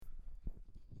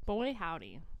Boy,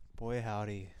 howdy. Boy,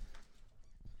 howdy.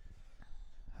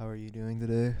 How are you doing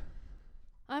today?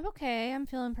 I'm okay. I'm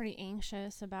feeling pretty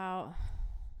anxious about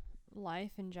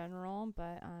life in general,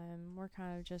 but we're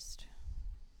kind of just,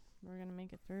 we're going to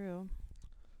make it through.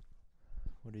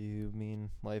 What do you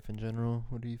mean, life in general?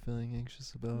 What are you feeling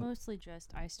anxious about? Mostly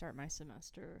just I start my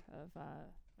semester of,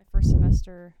 my first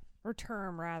semester, or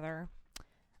term rather,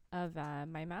 of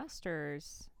my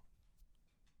master's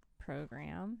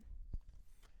program.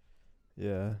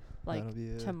 Yeah, Like that'll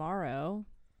be tomorrow,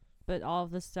 but all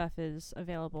of this stuff is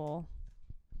available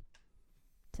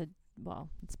to, well,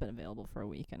 it's been available for a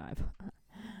week and I've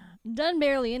done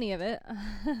barely any of it.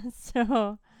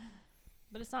 So,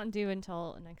 but it's not due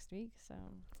until next week, so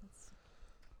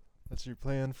That's your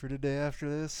plan for today after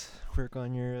this? Work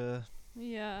on your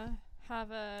yeah,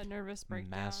 have a nervous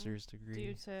breakdown master's degree?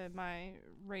 due to my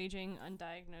raging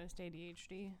undiagnosed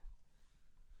ADHD.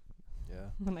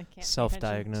 Yeah. When I can't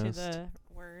Self-diagnosed. pay attention to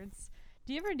the words.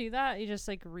 Do you ever do that? You just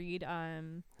like read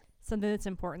something that's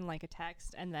important, like a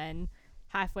text, and then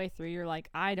halfway through you're like,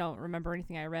 I don't remember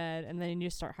anything I read, and then you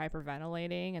just start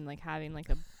hyperventilating and like having like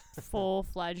a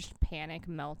full-fledged panic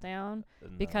meltdown. No,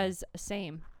 Because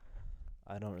same.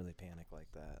 I don't really panic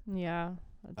like that. Yeah.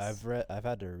 I've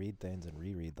had to read things and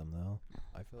reread them though.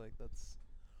 I feel like that's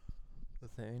the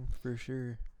thing for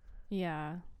sure.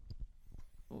 Yeah.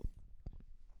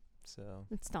 So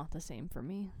It's not the same for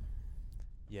me.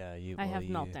 yeah, I have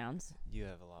meltdowns. You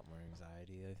have a lot more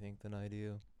anxiety, I think, than I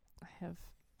do. I have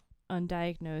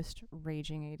undiagnosed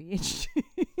raging ADHD.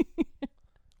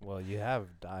 Well, you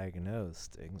have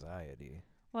diagnosed anxiety,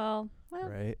 well,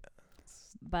 right?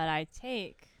 but I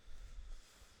take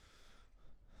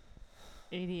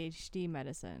ADHD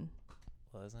medicine.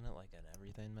 Well, isn't it like an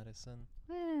everything medicine?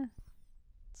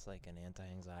 It's like an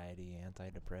anti-anxiety,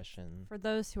 anti-depression. For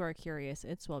those who are curious,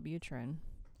 it's Wellbutrin.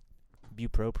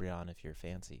 Bupropion if you're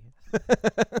fancy.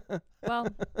 Well,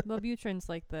 Wellbutrin's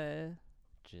like the...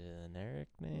 Generic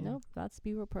name? Nope, that's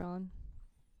Bupropion.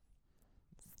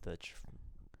 The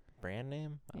brand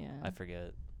name? Yeah. I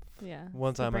forget. Yeah. One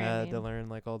it's the time I brand had to name. learn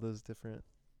like all those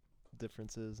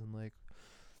differences and like,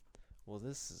 well,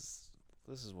 this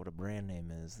is what a brand name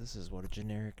is. This is what a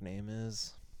generic name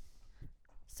is.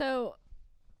 So,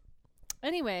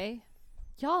 anyway,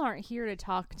 y'all aren't here to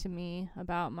talk to me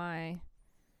about my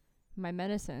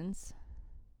medicines.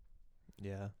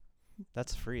 Yeah.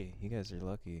 That's free. You guys are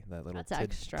lucky. That little That's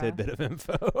extra. tidbit of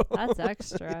info. That's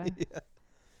extra. Yeah.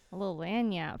 A little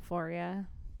lanyap for you.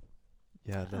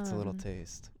 Yeah, that's a little Um.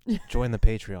 taste. Join the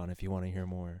Patreon if you want to hear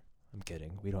more. I'm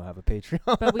kidding. We don't have a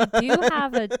Patreon. But we do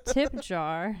have a tip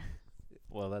jar.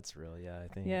 Well, that's real. Yeah, I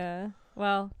think. Yeah.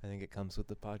 Well, I think it comes with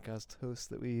the podcast host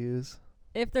that we use.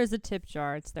 if there's a tip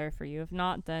jar, it's there for you. If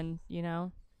not, then, Yeah.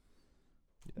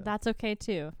 that's okay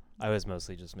too. I was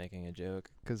mostly just making a joke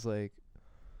because, like,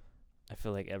 I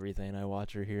feel like everything I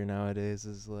watch or hear nowadays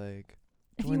is like,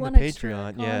 If join you the want extra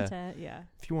Patreon. content, yeah.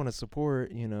 If you want to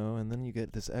support, and then you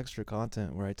get this extra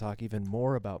content where I talk even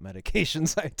more about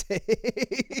medications I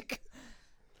take.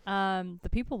 The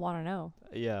people want to know.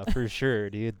 Yeah, for sure,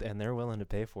 dude. And they're willing to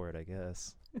pay for it, I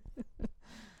guess.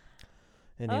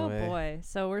 Anyway. Oh boy.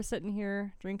 So we're sitting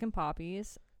here drinking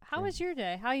poppies. How was your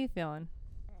day? How are you feeling?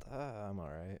 I'm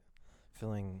all right.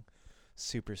 Feeling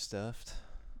super stuffed.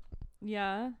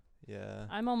 Yeah. Yeah.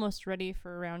 I'm almost ready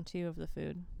for round 2 of the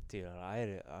food. Dude,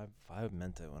 I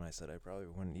meant it when I said I probably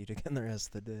wouldn't eat again the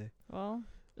rest of the day. Well,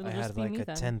 it'll I just had be like me a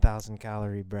then. 10,000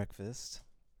 calorie breakfast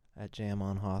at Jam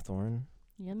on Hawthorne.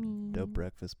 Yummy. Dope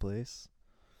breakfast place.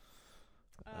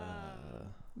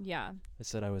 Yeah. I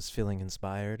said I was feeling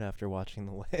inspired after watching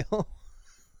The Whale.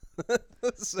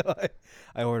 So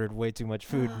I ordered way too much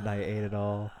food and I ate it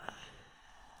all.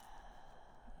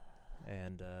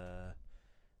 And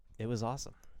it was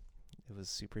awesome. It was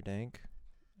super dank.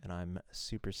 And I'm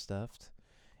super stuffed.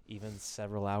 Even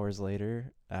several hours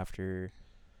later, after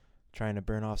trying to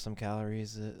burn off some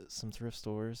calories at some thrift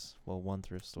stores. Well, one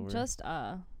thrift store.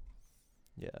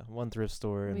 Yeah, one thrift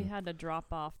store. we And had to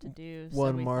drop off to do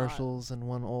one so we Marshalls and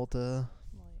one Ulta.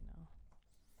 Well,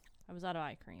 I was out of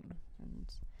eye cream, and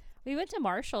we went to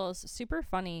Marshall's. Super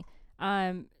funny.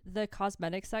 The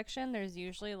cosmetic section, there's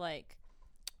usually like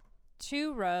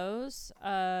 2 rows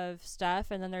of stuff,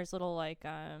 and then there's little like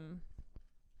I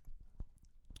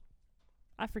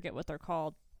forget what they're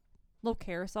called, little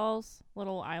carousels,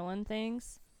 little island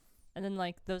things, and then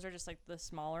like those are just like the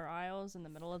smaller aisles in the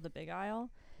middle of the big aisle.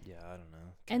 Yeah, I don't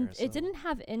know. And Carousel. it didn't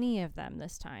have any of them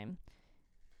this time.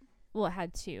 Well, it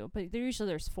had 2, but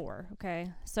there's 4,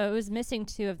 okay? So it was missing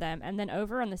 2 of them. And then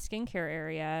over on the skincare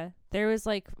area, there was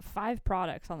like 5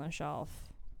 products on the shelf.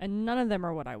 And none of them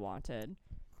are what I wanted.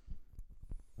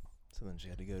 So then she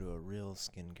had to go to a real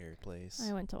skincare place.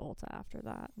 I went to Ulta after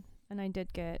that, and I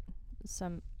did get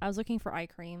I was looking for eye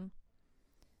cream,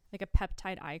 like a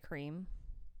peptide eye cream,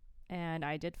 and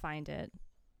I did find it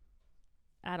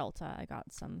at Ulta. I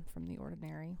got some from The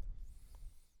Ordinary.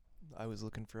 I was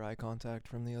looking for eye contact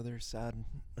from the other sad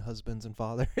husbands and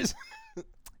fathers.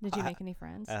 Did you make any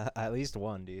friends? At least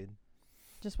one, dude.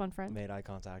 Just one friend? Made eye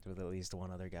contact with at least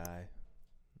one other guy.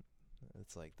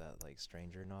 It's like that, like,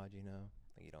 stranger nod, you know?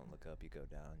 Like, you don't look up, you go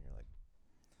down, you're like,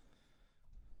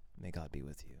 may God be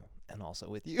with you. And also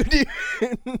with you, dude,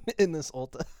 in this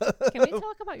Ulta. Can we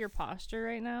talk about your posture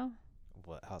right now?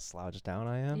 What, how slouched down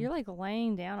I am? You're like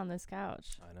laying down on this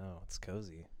couch. I know, it's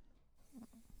cozy.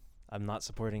 I'm not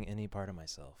supporting any part of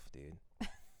myself, dude.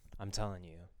 I'm telling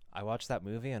you. I watched that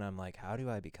movie and I'm like, how do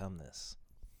I become this?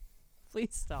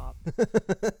 Please stop.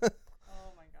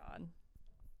 Oh my God.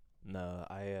 No,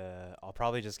 I'll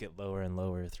probably just get lower and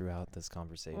lower throughout this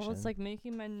conversation. Well, it's like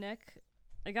making my neck.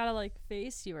 I gotta like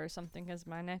face you or something because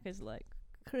my neck is like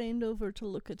craned over to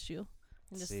look at you.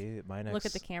 And just see, my neck's look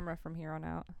at the camera from here on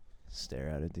out. Stare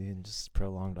at it, dude. Just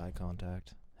prolonged eye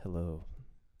contact. Hello.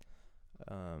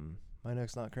 My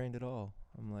neck's not craned at all.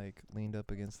 I'm like leaned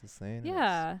up against this thing.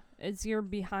 Yeah, you're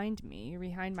behind me. You're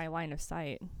behind my line of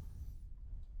sight.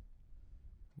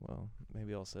 Well,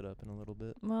 maybe I'll sit up in a little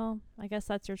bit. Well, I guess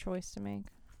that's your choice to make.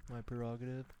 My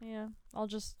prerogative. Yeah, I'll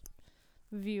just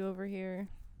view over here.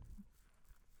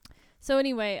 So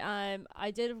anyway,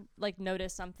 I did like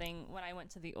notice something when I went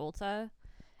to the Ulta,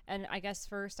 and I guess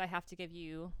first I have to give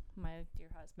you, my dear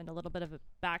husband, a little bit of a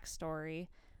backstory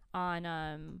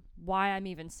on why I'm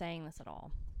even saying this at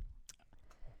all.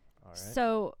 All right.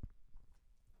 So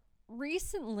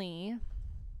recently,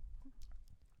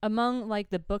 among like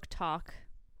the book talk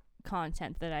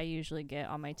content that I usually get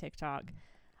on my TikTok,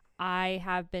 I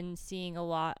have been seeing a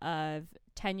lot of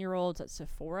 10-year-olds at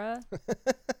Sephora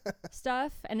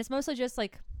stuff, and it's mostly just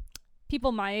like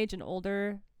people my age and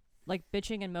older like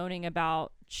bitching and moaning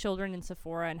about children in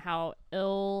Sephora and how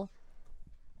ill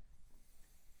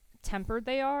tempered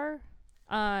they are.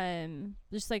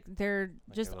 Just like they're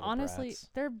like just honestly brats.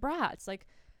 They're brats, like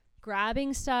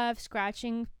grabbing stuff,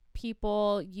 scratching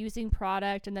people, using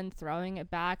product and then throwing it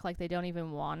back like they don't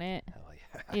even want it. Hell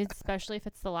yeah. Especially if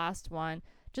it's the last one.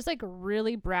 Just like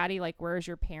really bratty, like where's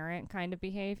your parent kind of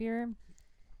behavior.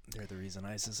 They're the reason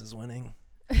ISIS is winning.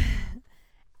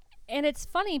 And it's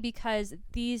funny because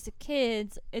these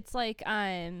kids, it's like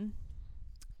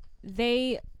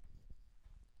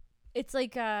it's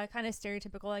like kind of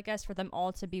stereotypical, I guess, for them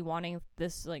all to be wanting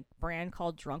this like brand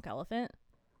called Drunk Elephant.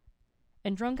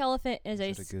 And Drunk Elephant is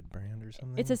it a good brand or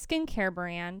something? It's a skincare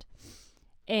brand,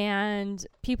 and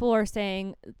people are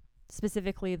saying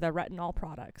specifically the retinol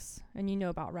products, and you know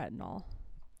about retinol.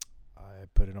 I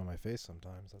put it on my face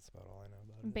sometimes. That's about all I know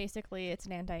about it. Basically, it's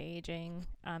an anti-aging,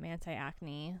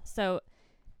 anti-acne. So,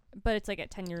 but it's like at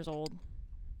 10 years old.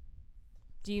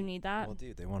 Do you need that? Well,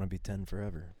 dude, they want to be 10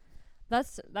 forever.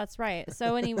 That's right.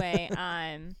 So anyway,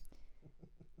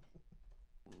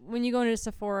 when you go into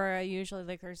Sephora, usually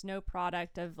like there's no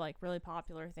product of like really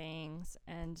popular things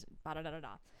and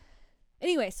da-da-da-da-da.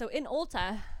 Anyway, so in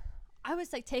Ulta, I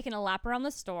was like taking a lap around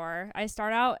the store. I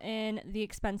start out in the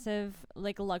expensive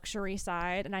like luxury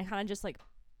side, and I kind of just like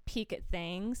peek at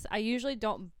things. I usually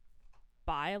don't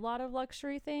buy a lot of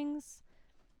luxury things,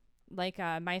 like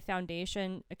my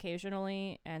foundation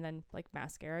occasionally, and then like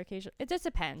mascara occasionally. It just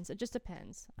depends.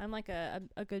 I'm like a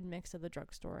good mix of the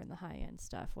drugstore and the high end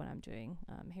stuff when I'm doing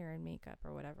hair and makeup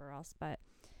or whatever else. But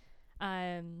so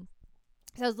I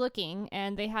was looking,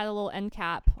 and they had a little end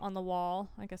cap on the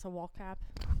wall. I guess a wall cap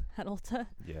at Ulta.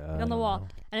 Yeah. On the wall.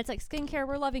 And it's like skincare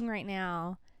we're loving right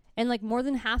now. And like more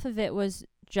than half of it was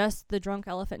just the Drunk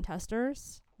Elephant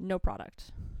testers. No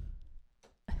product.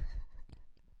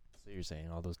 So you're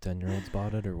saying all those 10-year-olds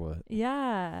bought it or what?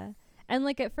 Yeah. And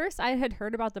like at first I had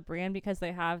heard about the brand because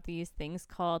they have these things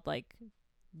called like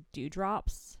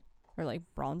dewdrops or like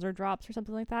bronzer drops or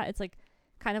something like that. It's like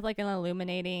kind of like an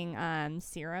illuminating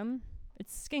serum.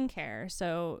 It's skincare.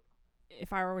 So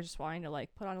if I were just wanting to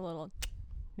like put on a little,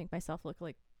 make myself look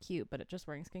like cute, but just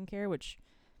wearing skincare, which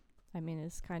I mean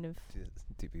is kind of.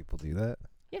 Do people do that?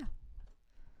 Yeah.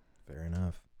 Fair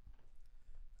enough.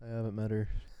 I haven't met her.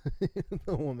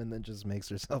 The woman that just makes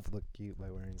herself look cute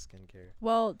by wearing skincare.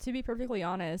 Well, to be perfectly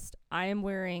honest, I am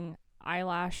wearing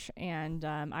eyelash and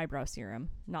eyebrow serum,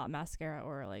 not mascara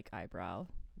or like eyebrow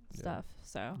stuff.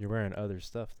 So you're wearing other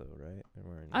stuff though, right?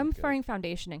 I'm wearing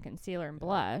foundation and concealer and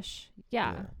blush.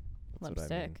 Yeah.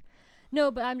 Lipstick. I mean. No,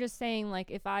 but I'm just saying,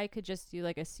 like, if I could just do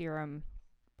like a serum,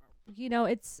 you know,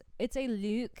 it's a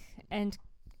look, and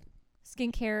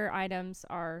skincare items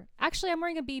are actually, I'm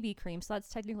wearing a BB cream, so that's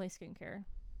technically skincare.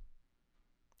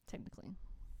 Technically.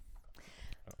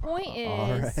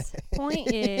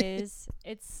 Point is,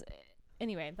 it's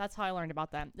anyway. That's how I learned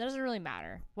about them. That doesn't really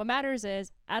matter. What matters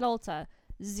is at Ulta,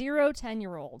 0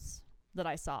 10-year-olds that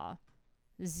I saw,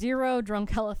 0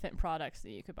 Drunk Elephant products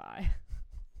that you could buy.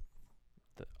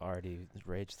 That already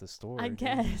raged the store. I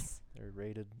guess they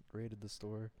raided the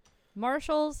store.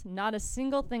 Marshalls, not a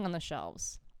single thing on the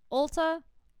shelves. Ulta,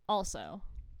 also.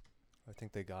 I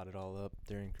think they got it all up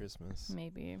during Christmas.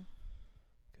 Maybe.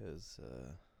 Because,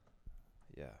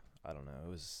 yeah, I don't know. It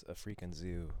was a freaking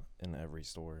zoo in every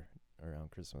store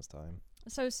around Christmas time.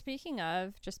 So speaking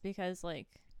of, just because, like,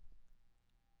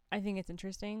 I think it's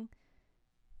interesting.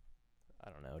 I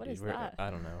don't know, what dude. Is that?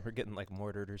 I don't know. We're getting, like,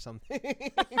 mortared or something.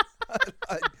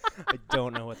 I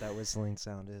don't know what that whistling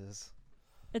sound is.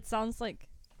 It sounds like...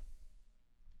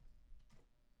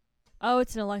 Oh,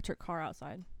 it's an electric car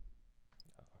outside.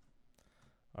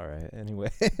 All right.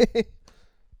 Anyway.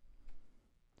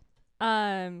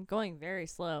 Going very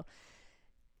slow.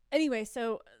 Anyway,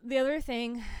 so the other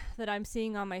thing that I'm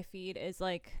seeing on my feed is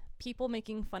like people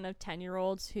making fun of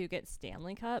 10-year-olds who get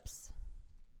Stanley Cups.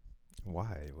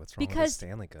 Why? What's wrong with a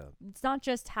Stanley Cup? It's not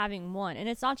just having one, and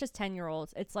it's not just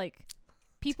 10-year-olds. It's like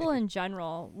people in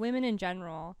general, women in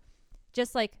general,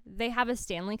 just like they have a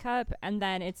Stanley Cup, and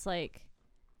then it's like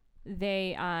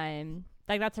they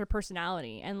like that's their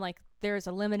personality, and like there's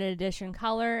a limited edition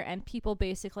color, and people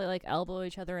basically like elbow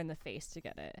each other in the face to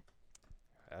get it.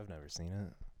 I've never seen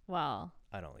it. Well,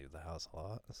 I don't leave the house a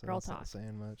lot, so girl that's talk. not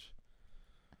saying much.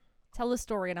 Tell the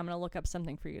story, and I'm gonna look up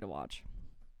something for you to watch.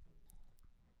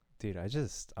 Dude,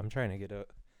 I'm trying to get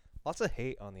lots of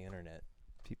hate on the internet.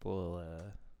 People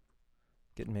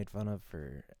getting made fun of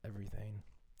for everything.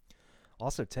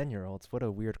 Also, 10-year-olds, what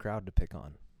a weird crowd to pick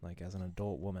on. Like, as an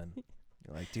adult woman,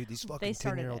 you're like, dude, these fucking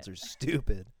 10-year-olds are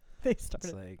stupid. They started.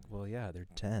 It's like, well, yeah, they're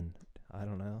 10. I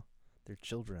don't know. They're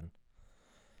children.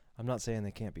 I'm not saying they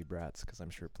can't be brats, because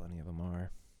I'm sure plenty of them are.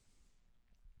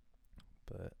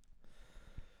 But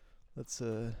that's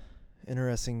a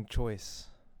interesting choice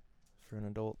for an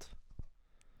adult.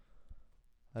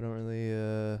 I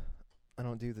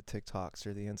don't do the TikToks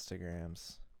or the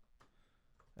Instagrams.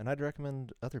 And I'd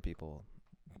recommend other people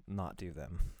not do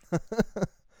them.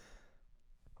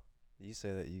 You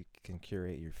say that you can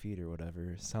curate your feed or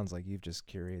whatever. Sounds like you've just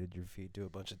curated your feed to a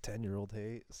bunch of 10-year-old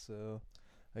hate, so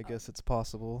I guess it's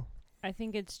possible. I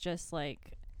think it's just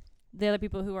like the other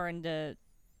people who are into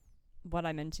what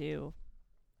I'm into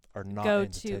are not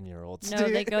into 10-year-olds. No,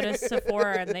 they go to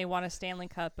Sephora and they want a Stanley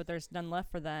Cup, but there's none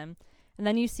left for them. And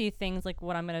then you see things like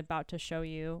what I'm about to show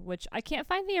you, which I can't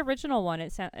find the original one.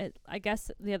 I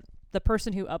guess the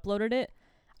person who uploaded it,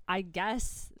 I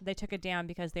guess they took it down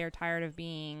because they are tired of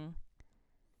being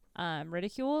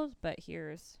ridiculed. But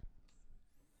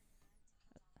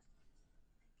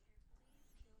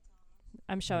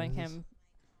I'm showing him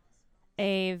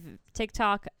a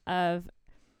TikTok of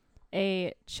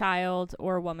a child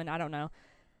or woman, I don't know.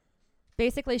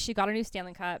 Basically, she got a new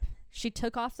Stanley Cup. She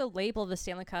took off the label of the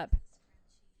Stanley Cup.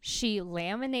 She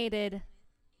laminated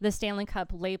the Stanley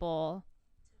Cup label,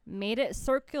 made it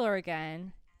circular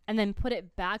again, and then put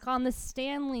it back on the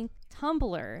Stanley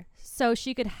tumbler so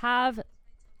she could have,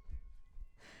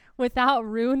 without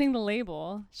ruining the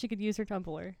label, she could use her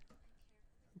tumbler.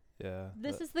 Yeah.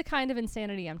 This is the kind of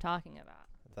insanity I'm talking about.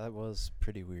 That was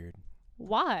pretty weird.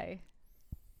 Why?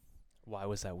 Why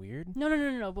was that weird?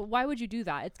 No. But why would you do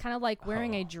that? It's kind of like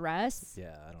wearing a dress I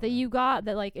don't that know. you got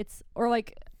that like it's, or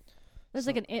like there's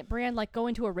like an it brand, like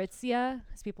going to Aritzia,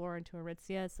 because people are into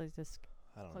Aritzia. It's like this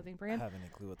clothing brand. I have any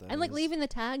clue what that is. And like leaving the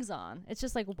tags on. It's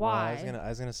just like, Well, why? I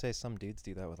was gonna say some dudes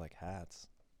do that with like hats.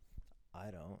 I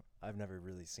don't. I've never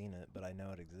really seen it, but I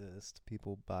know it exists.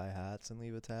 People buy hats and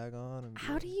leave a tag on. And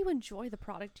how do you enjoy the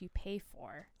product you pay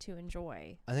for to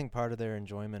enjoy? I think part of their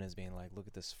enjoyment is being like, look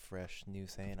at this fresh new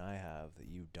thing I have that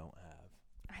you don't have.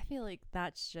 I feel like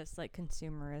that's just like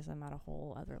consumerism at a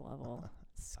whole other level.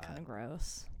 It's kind of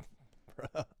gross.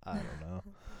 I don't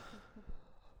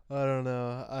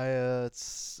know.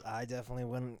 I definitely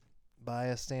wouldn't buy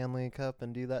a Stanley Cup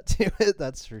and do that to it.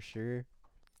 That's for sure.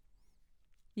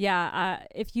 Yeah,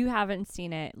 if you haven't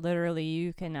seen it, literally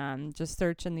you can just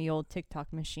search in the old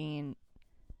TikTok machine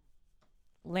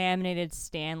laminated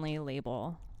Stanley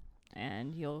label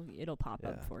and it'll pop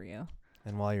up for you.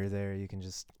 And while you're there, you can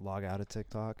just log out of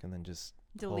TikTok and then just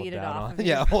delete it off.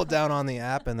 Hold down on the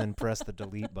app and then press the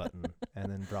delete button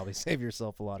and then probably save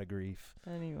yourself a lot of grief.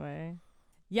 Anyway.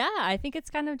 Yeah, I think it's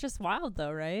kind of just wild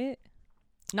though, right?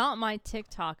 Not my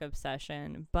TikTok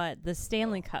obsession, but the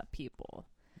Stanley Cup people.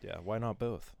 Yeah, why not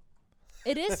both?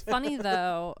 It is funny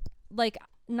though, like,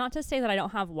 not to say that I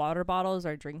don't have water bottles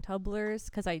or drink tumblers,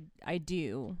 because I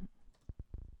do,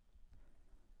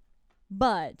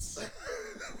 but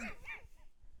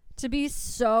to be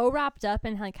so wrapped up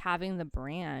in like having the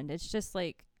brand, it's just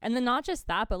like, and then not just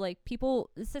that, but like people,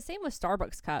 it's the same with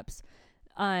Starbucks cups.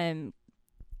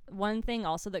 One thing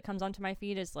also that comes onto my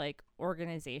feed is like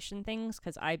organization things,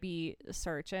 because I be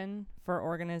searching for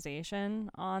organization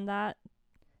on that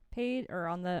page or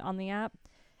on the app.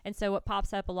 And so what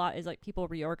pops up a lot is like people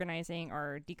reorganizing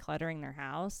or decluttering their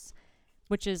house,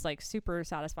 which is like super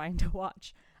satisfying to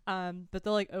watch. But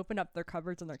they'll like open up their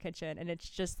cupboards in their kitchen, and it's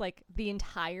just like the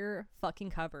entire fucking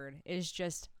cupboard is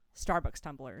just Starbucks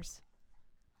tumblers.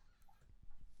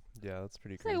 Yeah, that's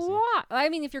pretty It's crazy. like, what? I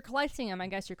mean, if you're collecting them, I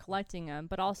guess you're collecting them.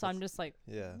 But also, I'm just like,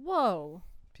 Yeah. whoa.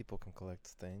 People can collect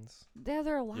things.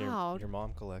 They're allowed. Your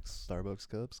mom collects Starbucks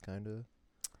cups, kind of.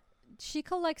 She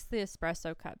collects the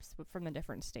espresso cups from the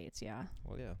different states, yeah.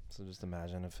 Well, yeah. So just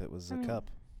imagine if it was a cup,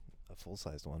 a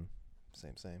full-sized one.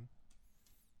 Same.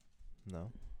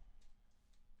 No?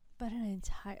 But an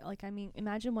entire, like, I mean,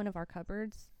 imagine one of our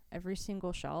cupboards. Every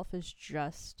single shelf is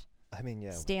just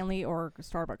Stanley or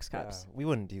Starbucks cups. Yeah, we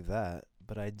wouldn't do that,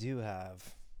 but I do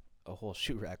have a whole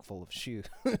shoe rack full of shoes.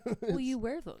 Well, you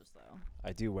wear those, though.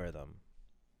 I do wear them.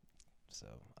 So,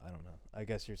 I don't know. I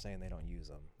guess you're saying they don't use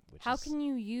them. How can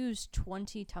you use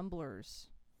 20 tumblers?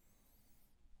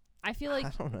 I feel like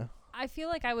I don't know. I feel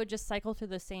like I would just cycle through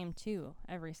the same two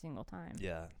every single time.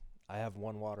 Yeah. I have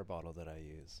one water bottle that I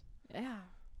use. Yeah.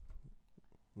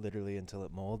 Literally until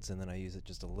it molds, and then I use it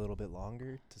just a little bit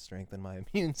longer to strengthen my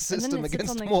immune system and then it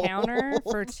against sits on mold. the counter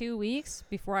for 2 weeks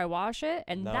before I wash it,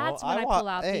 and No, that's when I pull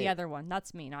out hey. the other one.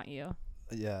 That's me, not you.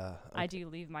 Yeah. I do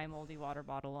leave my moldy water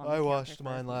bottle on. I the washed counter for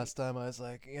a mine week. last time. I was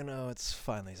like, it's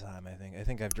finally time, I think. I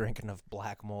think I've drank enough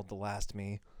black mold to last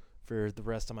me for the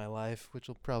rest of my life, which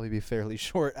will probably be fairly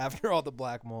short after all the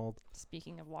black mold.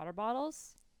 Speaking of water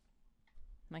bottles,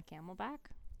 my Camelback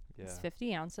Yeah. is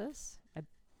 50 ounces. I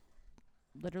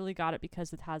literally got it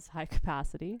because it has high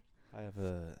capacity. I have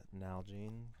a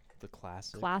Nalgene, the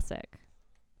classic. Classic.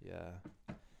 Yeah.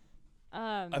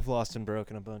 I've I've lost and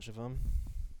broken a bunch of them.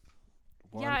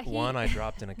 Yeah, One I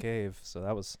dropped in a cave, so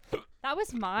that was that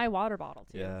was my water bottle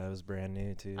too. yeah, it was brand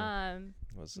new too. It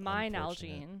was My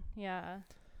unfortunate. Nalgene. Yeah.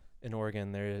 In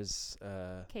Oregon, there is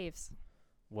Caves.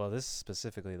 well, this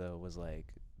specifically though was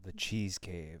like the cheese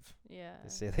cave. Yeah. They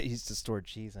say they used to store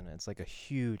cheese in it. It's like a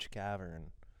huge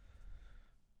cavern.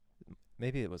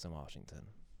 Maybe it was in Washington,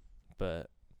 but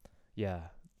yeah,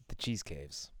 the cheese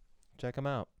caves. Check them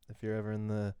out if you're ever in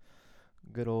the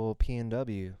good old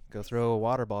P&W. Go throw a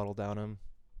water bottle down them.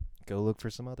 Go look for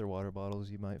some other water bottles.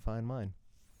 You might find mine.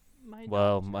 My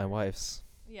My wife's.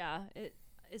 Yeah.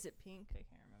 Is it pink? I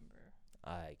can't remember.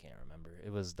 I can't remember.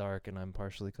 It was dark, and I'm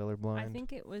partially colorblind. I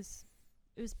think it was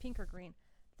pink or green.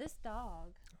 This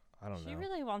dog. I don't know. She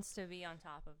really wants to be on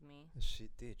top of me.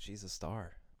 She's a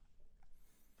star.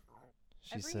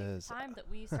 She Every says. time that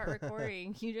we start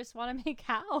recording, you just want to make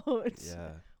out.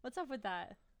 Yeah. What's up with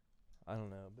that? I don't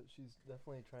know, but she's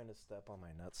definitely trying to step on my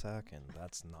nutsack, and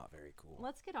that's not very cool.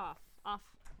 Let's get off.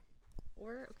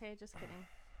 Or okay, just kidding.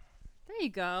 There you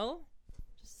go.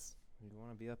 Just You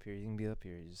want to be up here, you can be up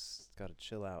here. You just gotta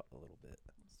chill out a little bit.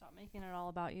 stop making it all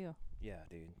about you. Yeah,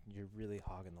 dude, you're really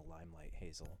hogging the limelight,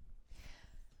 Hazel.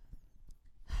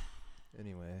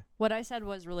 Anyway, What I said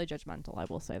was really judgmental. I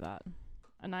will say that,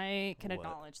 and I can What?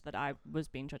 acknowledge that I was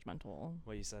being judgmental.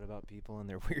 what you said about people and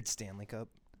their weird Stanley Cup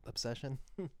obsession?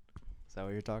 Is that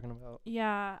what you're talking about?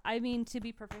 Yeah, I mean, to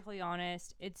be perfectly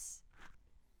honest, it's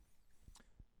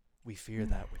We fear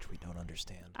that which we don't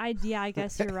understand. I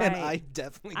guess you're right. And I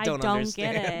definitely I don't don't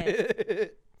understand get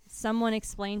it. Someone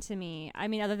explained to me. I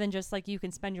mean, other than just like you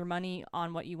can spend your money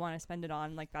on what you want to spend it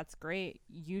on, like that's great.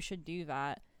 You should do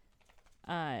that.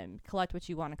 Collect what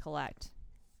you want to collect.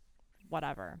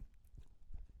 Whatever.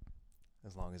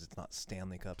 As long as it's not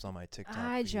Stanley Cups on my TikTok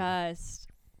feed.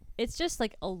 It's just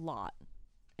like a lot.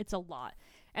 It's a lot.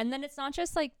 And then it's not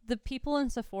just like the people in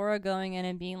Sephora going in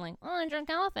and being like, oh, I drink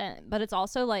elephant. But it's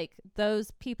also like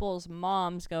those people's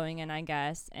moms going in, I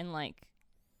guess, and like,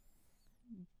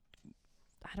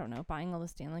 I don't know, buying all the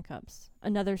Stanley Cups.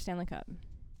 Another Stanley Cup.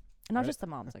 And not just the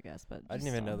moms, I guess, but I didn't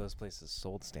even know those places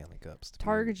sold Stanley Cups. To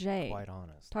Target. be quite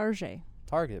honest. Target.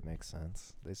 Target makes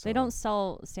sense. They don't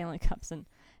sell Stanley Cups. And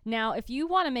now, if you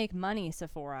want to make money,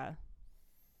 Sephora,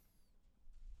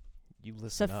 You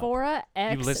listen Sephora up.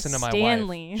 X You listen to my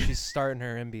Stanley. wife. She's starting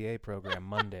her MBA program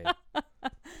Monday.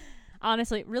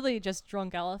 Honestly, really just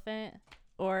Drunk Elephant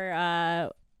or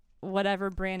whatever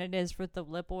brand it is with the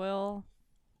lip oil.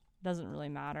 Doesn't really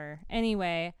matter.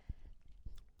 Anyway,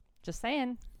 Just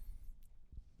saying.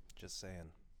 Just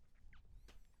saying.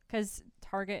 Because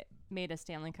Target made a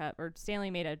Stanley Cup, or Stanley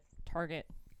made a Target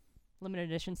limited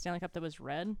edition Stanley Cup that was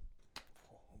red.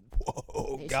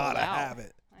 Whoa, They gotta sold out. have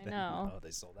it. I know. Oh,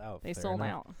 they sold out. They Fair sold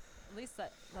enough. out. At least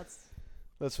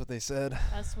That's what they said.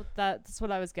 that's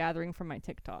what I was gathering from my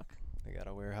TikTok. They got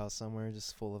a warehouse somewhere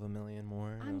just full of 1 million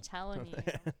more. I'm telling you.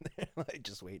 They're like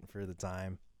just waiting for the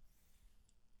time.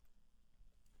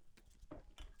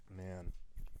 Man,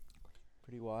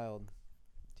 pretty wild.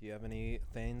 Do you have any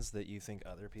things that you think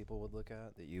other people would look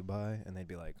at that you buy and they'd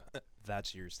be like,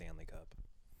 that's your Stanley Cup?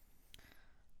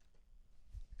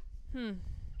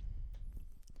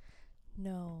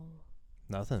 No.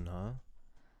 Nothing, huh?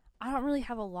 I don't really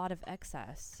have a lot of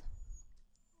excess.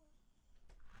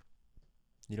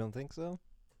 You don't think so?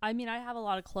 I mean, I have a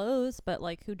lot of clothes, but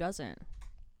like, who doesn't?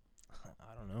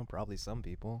 I don't know. Probably some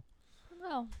people.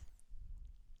 Well,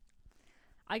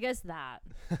 I guess that.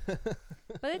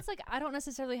 But it's like, I don't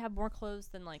necessarily have more clothes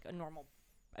than like a normal,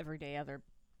 everyday other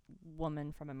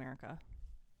woman from America.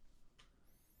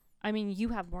 I mean, you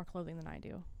have more clothing than I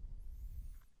do.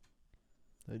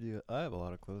 I do. I have a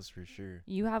lot of clothes for sure.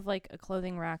 You have like a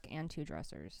clothing rack and 2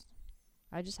 dressers.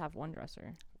 I just have 1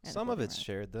 dresser. Some of it's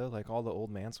shared though, like all the old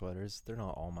man sweaters. They're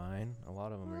not all mine. A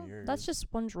lot of them are yours. That's just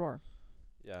 1 drawer.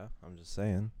 Yeah, I'm just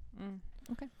saying.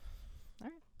 Okay. All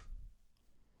right.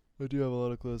 I do have a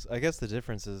lot of clothes. I guess the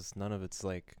difference is none of it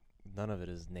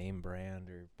is name brand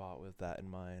or bought with that in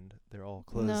mind. They're all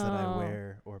clothes that I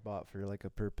wear or bought for like a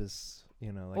purpose,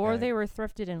 you know. Like or they were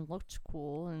thrifted and looked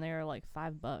cool, and they were like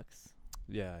 $5.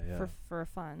 Yeah. For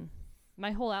fun.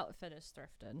 My whole outfit is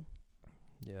thrifted.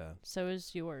 Yeah. So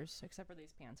is yours, except for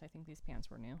these pants. I think these pants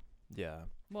were new. Yeah.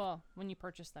 Well, when you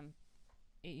purchased them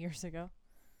 8 years ago.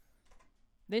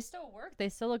 They still work. They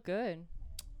still look good.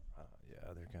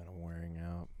 Yeah, they're kind of wearing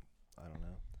out. I don't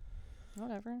know.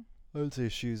 Whatever. I would say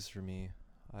shoes for me.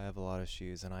 I have a lot of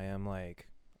shoes, and I am like,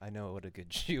 I know what a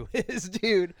good shoe is,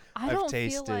 dude. I don't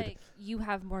feel like you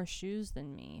have more shoes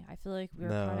than me. I feel like we're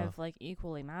kind of like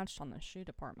equally matched on the shoe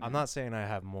department. I'm not saying I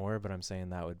have more, but I'm saying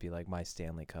that would be like my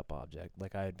Stanley Cup object.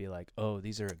 Like I'd be like, oh,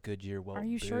 these are a Goodyear Welt boot. Are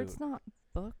you sure it's boot. not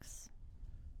books?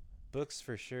 Books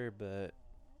for sure, but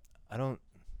I don't.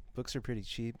 Books are pretty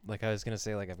cheap. Like I was gonna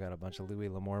say, like I've got a bunch of Louis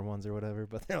L'Amour ones or whatever,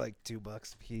 but they're like $2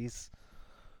 a piece.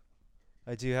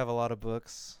 I do have a lot of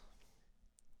books.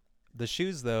 The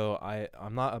shoes, though,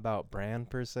 I'm not about brand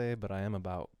per se, but I am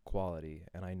about quality,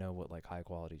 and I know what like high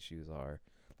quality shoes are.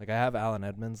 Like I have Allen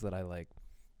Edmonds that I like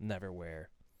never wear,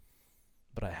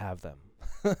 but I have them.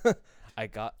 I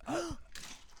got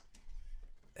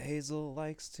Hazel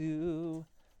likes to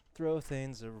throw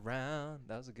things around.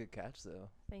 That was a good catch, though.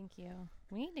 Thank you.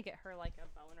 We need to get her like a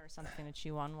bone or something to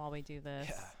chew on while we do this.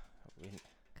 Yeah,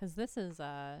 because this is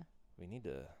we need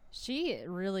to. She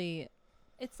really.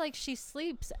 It's like she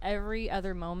sleeps every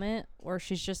other moment, or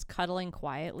she's just cuddling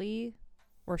quietly,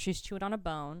 or she's chewing on a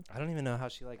bone. I don't even know how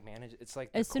she like manages. It's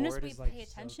like as soon as we like pay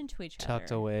attention to each other,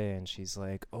 tucked away, and she's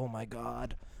like, "Oh my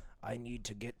God, I need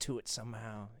to get to it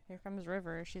somehow." Here comes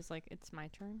River. She's like, "It's my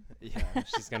turn." Yeah,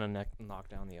 she's gonna knock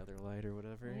down the other light or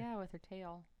whatever. Yeah, with her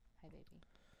tail. Hi, baby.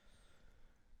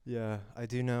 Yeah, I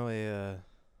do know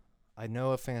I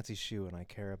know a fancy shoe, and I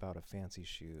care about a fancy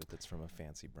shoe that's from a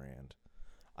fancy brand.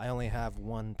 I only have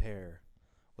 1 pair.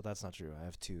 Well, that's not true. I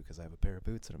have 2 because I have a pair of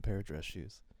boots and a pair of dress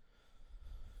shoes.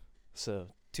 So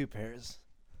 2 pairs.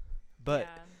 But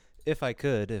if I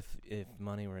could, if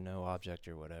money were no object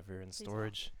or whatever, and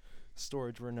storage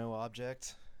were no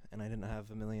object, and I didn't have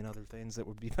a million other things that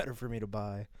would be better for me to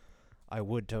buy, I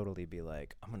would totally be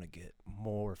like, I'm gonna get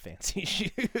more fancy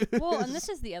shoes. Well, and this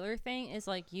is the other thing is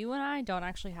like you and I don't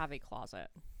actually have a closet.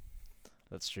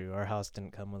 That's true. Our house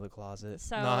didn't come with a closet.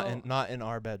 So not in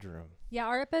our bedroom. Yeah,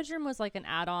 our bedroom was like an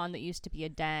add-on that used to be a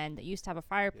den that used to have a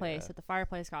fireplace. Yeah. That the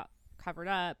fireplace got covered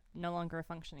up, no longer a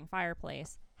functioning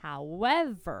fireplace.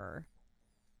 However,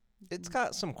 it's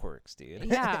got some quirks, dude.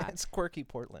 Yeah. It's quirky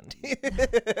Portland.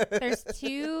 there's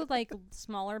 2 like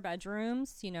smaller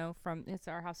bedrooms, you know,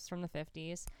 our house is from the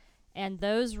 50s, and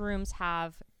those rooms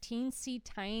have teensy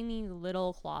tiny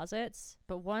little closets,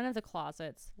 but one of the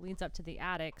closets leads up to the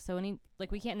attic, so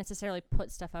we can't necessarily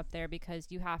put stuff up there because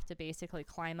you have to basically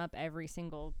climb up every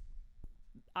single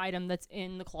item that's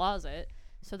in the closet.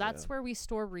 So that's where we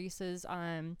store Reese's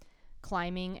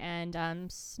climbing and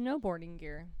snowboarding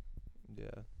gear.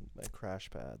 Yeah, my crash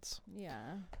pads.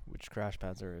 Yeah. Which crash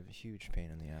pads are a huge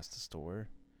pain in the ass to store.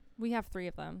 We have 3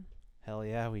 of them. Hell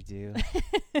yeah, we do.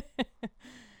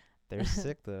 They're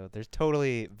sick, though. They're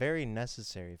totally very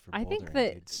necessary for bouldering. I think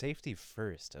that dude. Safety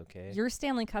first, okay? Your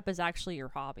Stanley Cup is actually your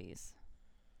hobbies.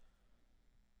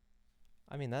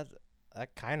 I mean,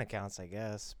 that kind of counts, I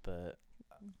guess. But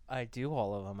I do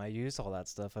all of them. I use all that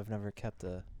stuff. I've never kept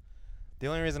a. The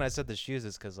only reason I said the shoes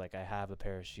is because like I have a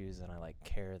pair of shoes and I like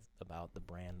care about the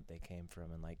brand that they came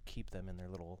from and like keep them in their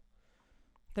little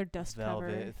They're dust velvet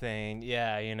covered. thing.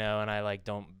 Yeah, you know, and I like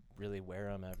don't really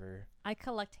wear them ever. I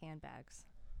collect handbags.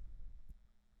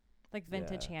 Like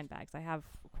vintage Yeah. handbags. I have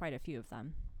quite a few of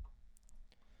them.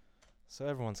 So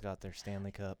everyone's got their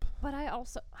Stanley Cup. But I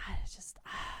also, I just,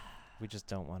 We just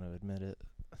don't want to admit it.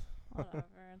 whatever,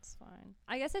 it's fine.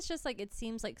 I guess it's just like, it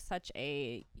seems like such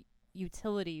a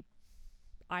utility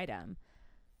item.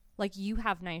 Like you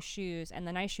have nice shoes, and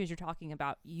the nice shoes you're talking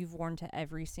about, you've worn to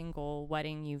every single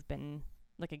wedding you've been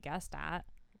like a guest at.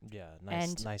 Yeah,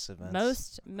 And nice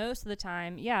events. Most of the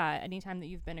time, yeah, anytime that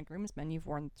you've been a groomsman, you've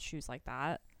worn shoes like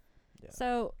that. Yeah.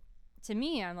 So to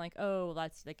me, I'm like, oh,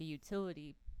 that's like a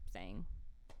utility thing.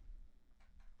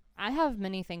 I have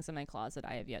many things in my closet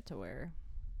I have yet to wear.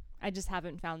 I just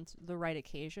haven't found the right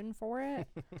occasion for it.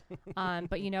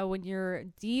 But you know, when you're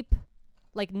deep,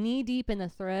 like knee deep in the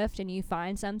thrift, and you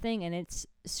find something and it's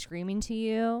screaming to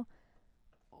you,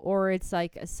 or it's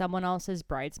like someone else's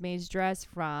bridesmaid's dress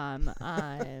from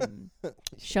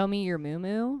Show Me Your Moo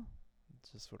Moo.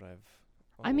 It's just what I've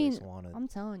I mean, always wanted. I'm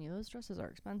telling you, those dresses are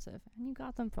expensive, and you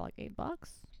got them for like $8.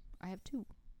 I have 2.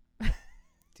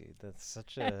 Dude, that's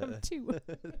such I a have 2.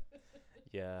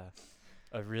 yeah.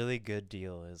 A really good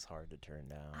deal is hard to turn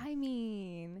down. I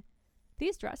mean,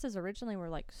 these dresses originally were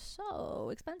like so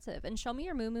expensive, and Show Me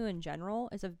Your Moo Moo in general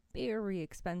is a very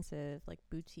expensive like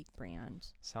boutique brand.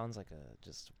 Sounds like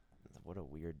what a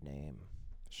weird name.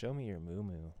 Show me your moo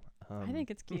moo. I think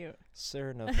it's cute.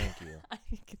 Sir, no thank you. I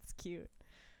think it's cute.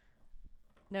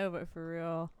 No, but for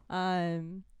real.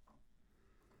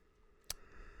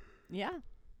 Yeah,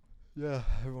 Yeah,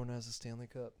 everyone has a Stanley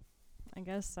Cup. I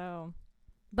guess so.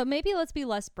 But maybe let's be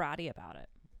less bratty about it.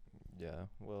 Yeah,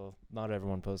 well, not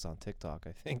everyone posts on TikTok.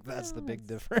 I think that's Yeah, the big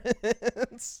that's-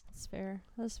 difference. That's fair.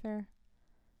 That's fair.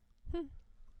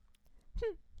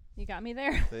 You got me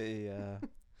there. Yeah.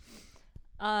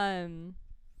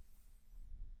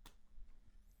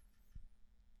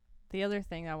 The other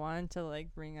thing I wanted to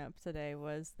like bring up today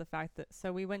was the fact that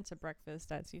so we went to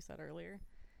breakfast, as you said earlier,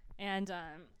 and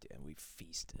Damn, we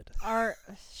feasted. our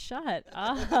shut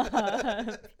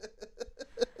up.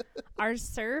 Our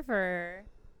server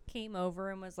came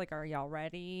over and was like, "Are y'all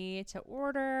ready to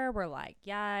order?" We're like,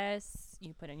 "Yes."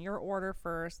 You put in your order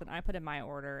first, then I put in my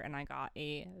order, and I got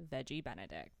a veggie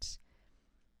Benedict.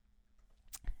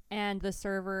 And the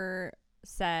server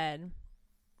said,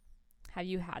 "Have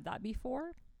you had that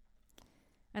before?"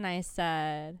 And I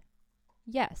said,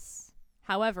 "Yes."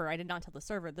 However, I did not tell the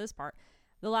server this part.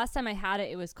 The last time I had it,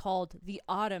 it was called the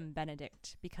Autumn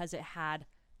Benedict because it had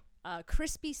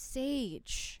crispy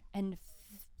sage and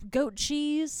goat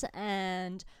cheese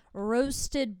and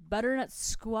roasted butternut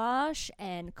squash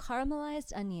and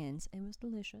caramelized onions. It was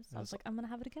delicious. I was like, I'm going to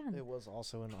have it again. It was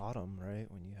also in autumn, right,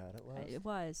 when you had it last? It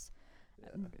was. Yeah.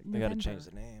 They got to change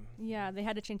the name. Yeah, they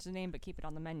had to change the name but keep it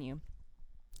on the menu.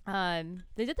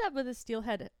 They did that with the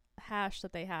steelhead hash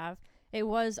that they have. It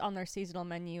was on their seasonal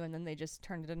menu, and then they just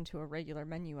turned it into a regular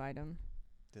menu item.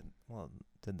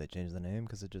 Didn't they change the name?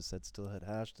 Because it just said Stillhead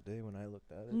Hash today when I looked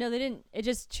at it. No, they didn't. It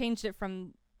just changed it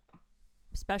from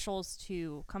specials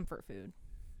to comfort food.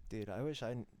 Dude, I wish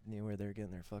I knew where they're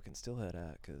getting their fucking Stillhead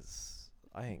at, because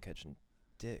I ain't catching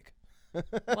dick.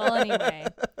 Well, anyway,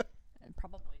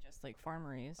 probably just like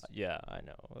farmeries. Yeah, I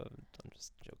know. I'm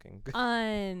just joking.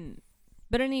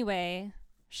 But anyway,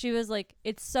 she was like,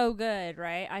 "It's so good,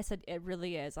 right?" I said, "It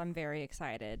really is. I'm very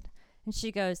excited." And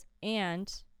she goes, "And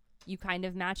you kind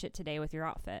of match it today with your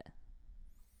outfit."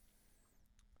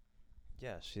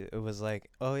 Yeah, it was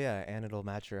like, oh yeah, and it'll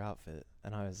match your outfit.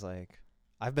 And I was like,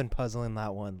 I've been puzzling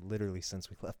that one literally since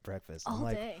we left breakfast. I'm All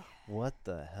like, day. what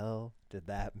the hell did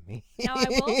that mean? Now, I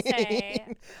will say,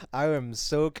 I am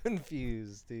so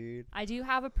confused, dude. I do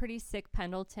have a pretty sick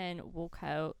Pendleton wool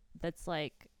coat that's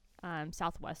like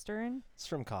Southwestern. It's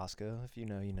from Costco. If you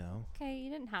know, you know. Okay,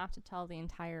 you didn't have to tell the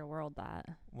entire world that.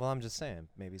 Well, I'm just saying,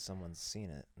 maybe someone's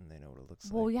seen it and they know what it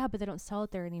looks Well, like. yeah, but they don't sell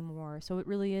it there anymore. So it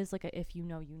really is like a if you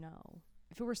know, you know.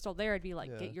 If it were still there, I'd be like,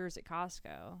 Yeah. get yours at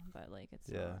Costco. But like, it's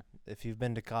Yeah. not. If you've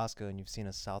been to Costco and you've seen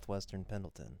a Southwestern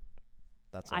Pendleton,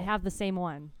 that's all. I have the same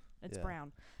one. It's Yeah.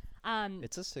 brown.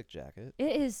 It's a sick jacket.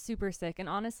 It is super sick. And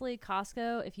honestly,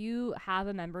 Costco, if you have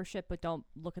a membership but don't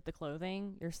look at the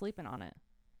clothing, you're sleeping on it.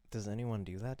 Does anyone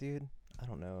do that, dude? I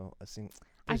don't know. I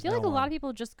there's feel like no a lot one. of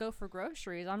people just go for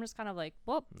groceries. I'm just kind of like,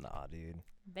 well, Nah, dude.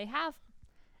 they have.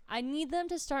 I need them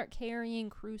to start carrying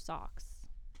crew socks.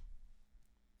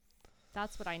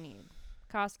 That's what I need.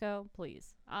 Costco,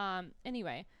 please.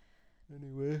 Anyway,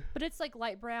 Anyway. But it's like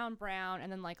light brown, brown,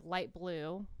 and then like light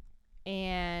blue.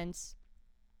 And,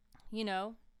 you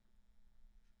know,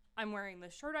 I'm wearing the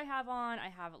shirt I have on. I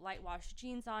have light wash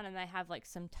jeans on, and I have like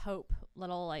some taupe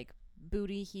little like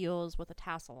booty heels with a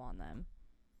tassel on them.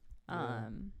 Yeah.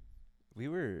 We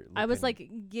were. I was like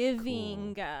looking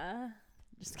giving. cool.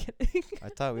 Just kidding. I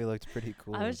thought we looked pretty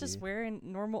cool. I was just dude. wearing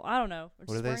normal. I don't know.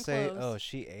 What did they say? Clothes. Oh,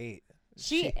 she ate.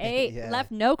 She ate, yeah.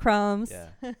 left no crumbs. Yeah.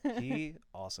 He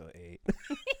also ate.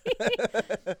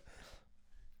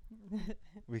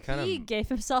 We kind He of. gave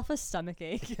himself a stomach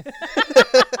ache.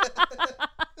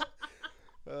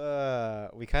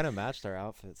 We kind of matched our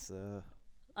outfits.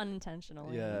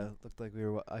 Unintentionally. Yeah, looked like we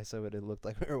were. I said it looked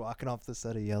like we were walking off the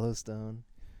set of Yellowstone.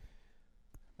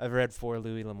 I've read 4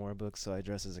 Louis L'Amour books, so I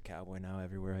dress as a cowboy now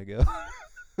everywhere I go.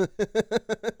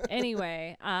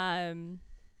 Anyway,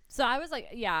 so I was like,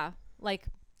 yeah, like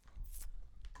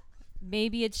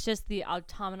maybe it's just the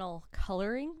autumnal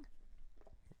coloring.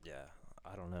 Yeah,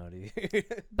 I don't know,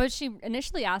 dude. But she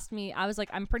initially asked me, I was like,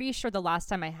 I'm pretty sure the last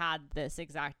time I had this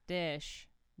exact dish,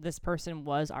 this person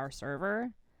was our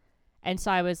server. And so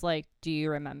I was like, do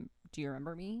you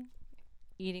remember me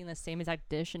eating the same exact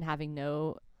dish and having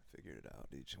no Figured it out,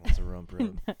 dude. She wants a rump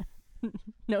rub.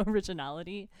 no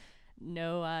originality,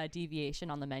 no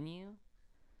deviation on the menu?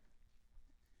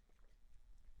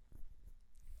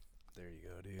 There you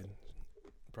go, dude.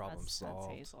 Problem That's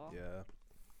solved. Hazel. Yeah.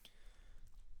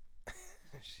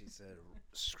 She said,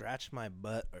 "Scratch my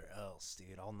butt or else,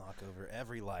 dude. I'll knock over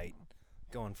every light."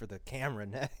 Going for the camera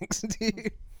next,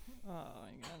 dude. Oh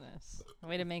my goodness.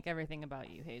 Way to make everything about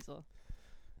you, Hazel.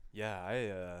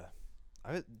 Yeah,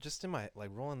 I was just in my like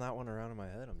rolling that one around in my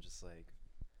head. I'm just like,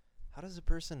 how does a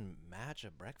person match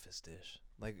a breakfast dish?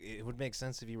 Like, it would make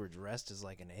sense if you were dressed as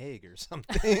like an egg or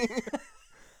something.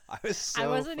 I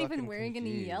wasn't even fucking wearing any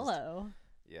confused. yellow.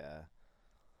 Yeah,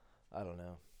 I don't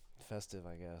know. Festive,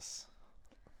 I guess.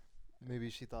 Maybe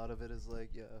she thought of it as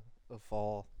like a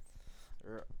fall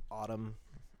or autumn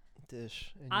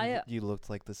dish, and you looked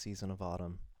like the season of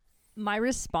autumn. My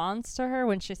response to her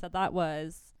when she said that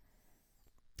was,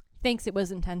 thanks, it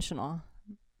was intentional.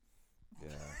 Yeah.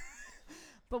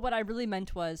 But what I really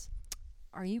meant was,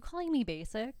 are you calling me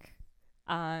basic?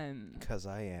 'Cause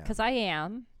I am. Because I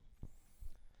am.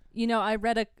 You know, I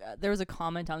read there was a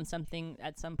comment on something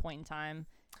at some point in time,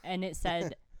 and it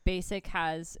said, basic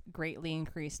has greatly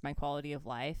increased my quality of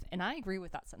life. And I agree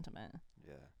with that sentiment.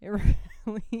 Yeah. It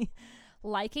really,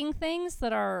 liking things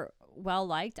that are well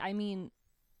liked, I mean,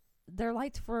 they're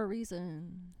liked for a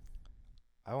reason.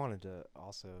 I wanted to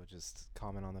also just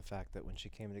comment on the fact that when she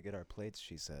came to get our plates,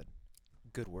 she said,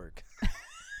 "Good work."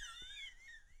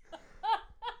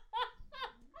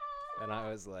 And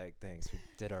I was like, "Thanks, we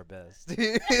did our best."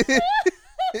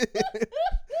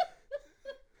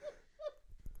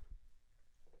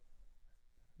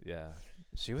 Yeah,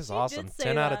 she was awesome. did say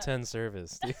 10 out of that. 10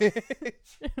 service.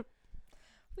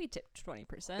 We tipped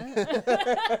 20%.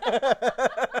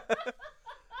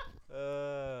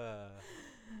 Yeah.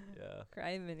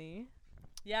 Criminy.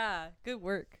 Yeah, good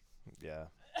work. Yeah.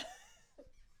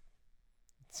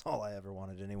 That's all I ever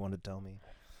wanted anyone to tell me.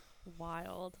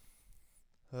 Wild.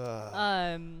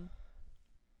 Yeah.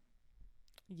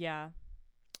 Yeah.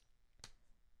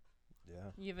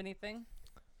 Yeah. You have anything?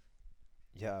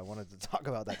 Yeah, I wanted to talk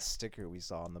about that sticker we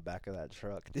saw on the back of that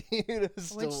truck, dude.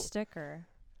 It's Which still, sticker?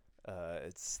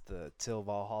 it's the Till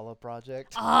Valhalla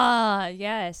project. Ah,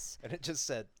 yes. And it just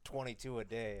said 22 a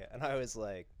day. And I was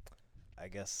like,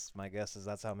 my guess is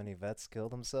that's how many vets kill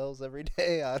themselves every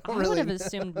day. I don't I really would have know.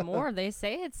 assumed more. They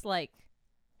say it's like,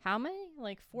 how many?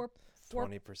 Like 4.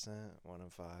 20%, 1 in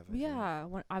 5. I Yeah.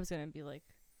 I was going to be like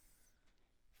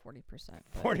 40%.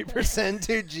 but 40%,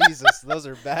 dude. Jesus, those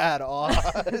are bad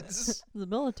odds. The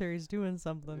military's doing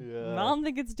something. Yeah. I don't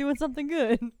think it's doing something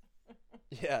good.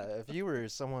 Yeah, if you were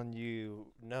someone you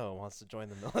know wants to join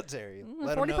the military, 40%.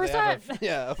 let them know they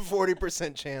have a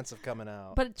 40% chance of coming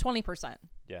out. But 20%.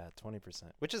 Yeah, 20%,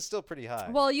 which is still pretty high.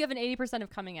 Well, you have an 80% of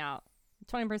coming out,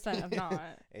 20% of not.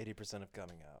 80% of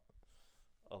coming out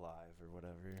alive or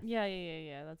whatever.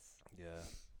 Yeah. That's. Yeah.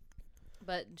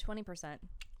 But 20%.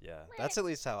 Yeah, that's at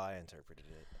least how I interpreted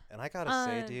it. And I gotta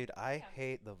say, dude, I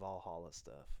hate the Valhalla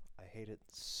stuff. I hate it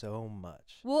so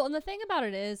much. Well, and the thing about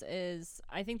it is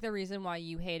I think the reason why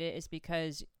you hate it is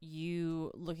because you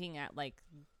looking at like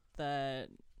the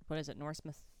Norse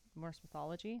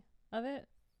mythology of it,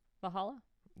 Valhalla.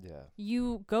 Yeah.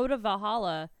 You go to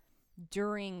Valhalla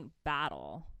during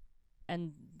battle,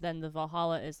 and then the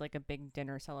Valhalla is like a big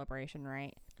dinner celebration,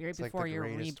 right? Right It's before like the you're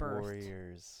greatest rebirthed.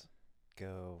 warriors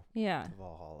go Yeah. to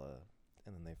Valhalla,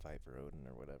 and then they fight for Odin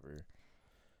or whatever.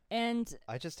 And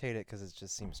I just hate it because it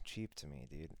just seems cheap to me,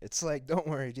 dude. It's like, don't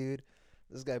worry, dude.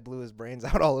 This guy blew his brains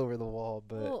out all over the wall,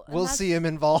 but Well, and we'll see him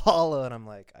in Valhalla. And I'm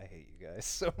like, I hate you guys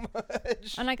so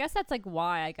much. and I guess that's like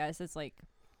why I guess it's like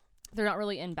they're not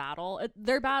really in battle.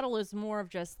 Their battle is more of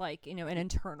just like, you know, an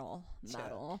internal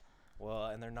battle. Well,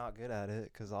 and they're not good at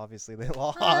it because obviously they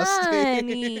lost.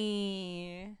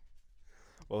 Honey.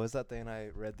 What was that thing I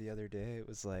read the other day? It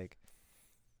was like,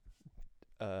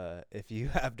 if you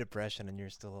have depression and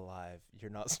you're still alive, you're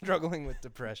not struggling with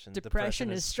depression. Depression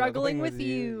is struggling with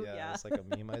you. Yeah, it's like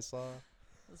a meme I saw.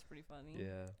 That's pretty funny.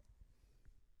 Yeah.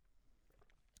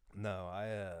 No,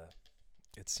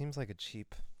 it seems like a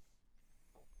cheap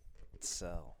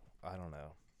sell. I don't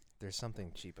know. There's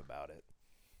something cheap about it.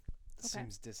 It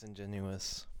seems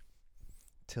disingenuous.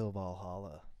 Till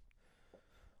Valhalla.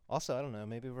 Also, I don't know.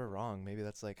 Maybe we're wrong. Maybe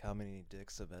that's like how many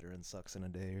dicks a veteran sucks in a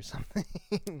day or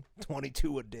something.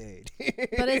 22 a day.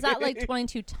 But is that like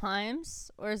 22 times?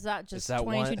 Or is that just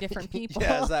 22 different people?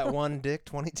 Yeah, is that one dick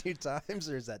 22 times?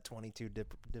 Or is that 22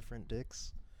 different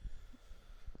dicks?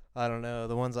 I don't know.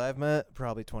 The ones I've met,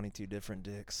 probably 22 different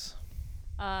dicks.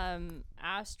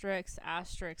 Asterisk,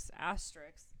 asterisk,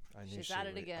 asterisk. She's at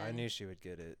it again. I knew she would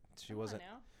get it. She wasn't.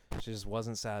 She just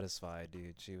wasn't satisfied,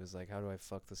 dude. She was like, how do I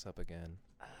fuck this up again?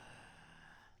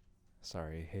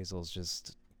 Sorry, Hazel's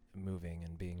just moving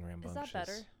and being rambunctious. Is that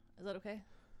better? Is that okay?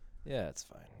 Yeah, it's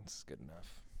fine. It's good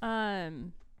enough.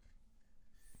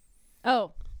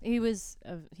 Oh, he's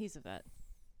a vet.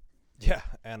 Yeah,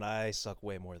 and I suck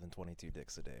way more than 22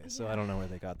 dicks a day, so I don't know where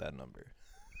they got that number.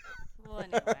 Well,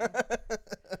 anyway.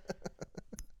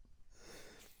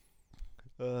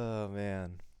 Oh,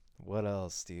 man. What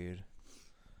else, dude?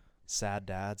 Sad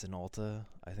dads in Ulta.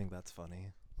 I think that's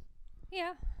funny.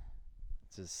 Yeah.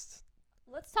 Just...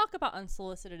 Let's talk about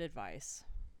unsolicited advice.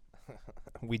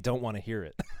 We don't want to hear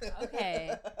it.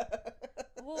 Okay.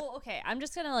 Well, okay. I'm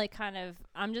just gonna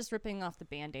I'm just ripping off the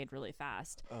Band-Aid really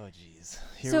fast. Oh, jeez.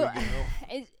 Here we go.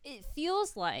 It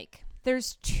feels like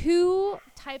there's two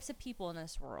types of people in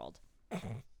this world.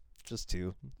 Just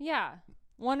two. Yeah.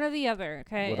 One or the other,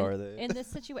 okay? What are they? In this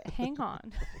situation, hang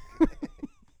on.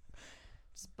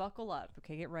 Just buckle up,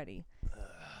 okay? Get ready.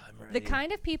 I'm ready. The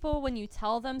kind of people, when you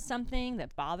tell them something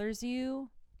that bothers you,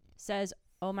 says,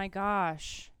 oh my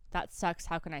gosh, that sucks.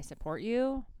 How can I support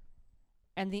you?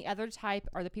 And the other type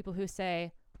are the people who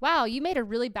say, wow, you made a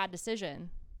really bad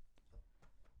decision.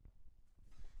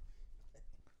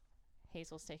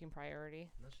 Hazel's taking priority.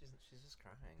 No, she's just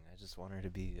crying. I just want her to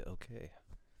be okay.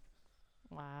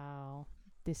 Wow.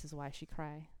 This is why she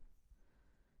cry.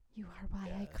 You are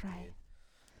why I cry. Dude.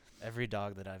 Every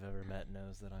dog that I've ever met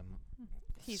knows that I'm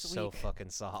He's so weak.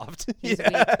 fucking soft. He's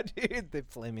Dude, they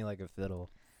play me like a fiddle.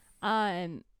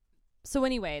 So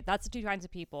anyway, that's the two kinds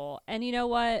of people. And you know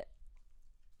what?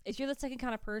 If you're the second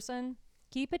kind of person,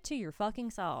 keep it to your fucking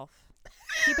self.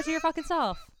 Keep it to your fucking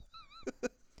self.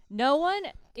 No one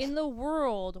in the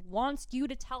world wants you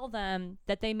to tell them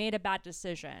that they made a bad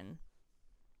decision.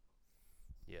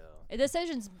 Yeah. A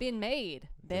decision's been made,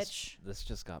 bitch. This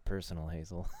just got personal,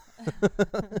 Hazel.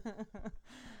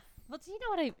 Well, do you know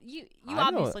what you I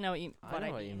obviously know what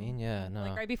you mean. Yeah, no.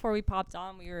 Like right before we popped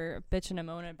on, we were bitching and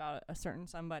moaning about a certain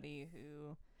somebody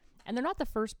who, and they're not the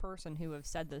first person who have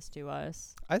said this to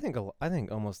us. I think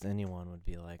almost anyone would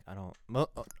be like,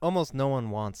 almost no one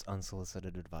wants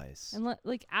unsolicited advice. And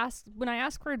when I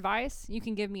ask for advice, you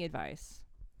can give me advice.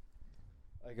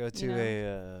 I go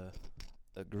to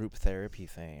a group therapy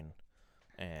thing,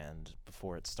 and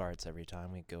before it starts, every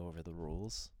time we go over the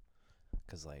rules,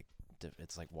 because like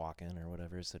it's like walk-in or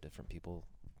whatever, so different people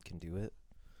can do it.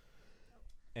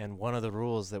 And one of the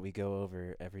rules that we go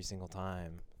over every single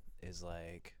time is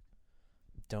like,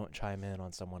 don't chime in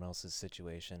on someone else's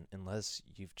situation unless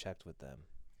you've checked with them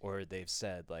or they've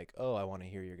said like, oh, I want to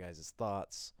hear your guys'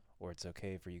 thoughts, or it's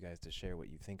okay for you guys to share what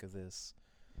you think of this,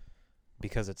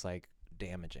 because it's like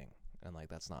damaging, and like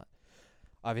that's not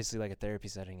obviously, like a therapy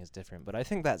setting is different, but I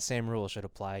think that same rule should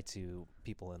apply to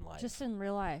people in life. Just in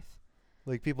real life.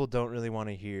 Like people don't really want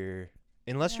to hear,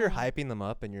 unless you're hyping them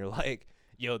up and you're like,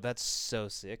 yo, that's so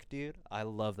sick, dude. I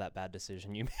love that bad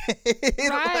decision you made.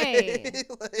 Right.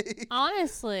 Like,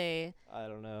 honestly. I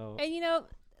don't know. And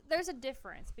there's a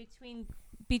difference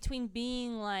between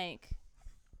being like,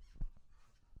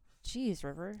 geez,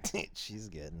 River. She's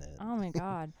getting it. Oh my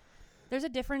God. There's a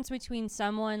difference between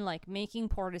someone like making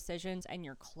poor decisions and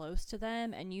you're close to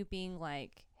them, and you being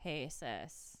like, hey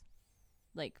sis,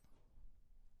 like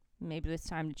maybe it's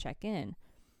time to check in.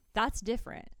 That's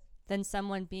different than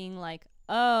someone being like,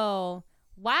 oh,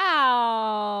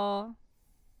 wow.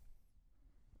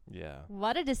 Yeah.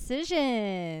 What a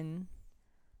decision.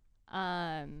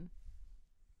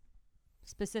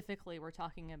 specifically we're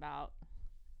talking about,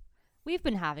 we've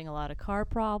been having a lot of car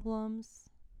problems.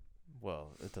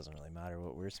 Well, it doesn't really matter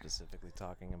what we're specifically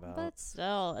talking about. But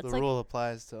still, it's the like, rule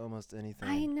applies to almost anything.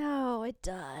 I know, it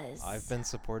does. I've been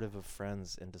supportive of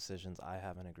friends in decisions I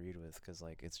haven't agreed with because,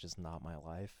 like, it's just not my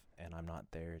life, and I'm not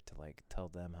there to, like, tell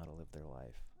them how to live their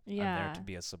life. Yeah. I'm there to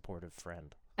be a supportive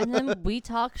friend. And then we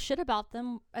talk shit about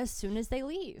them as soon as they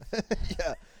leave.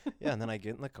 Yeah. Yeah, and then I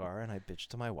get in the car and I bitch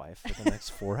to my wife for the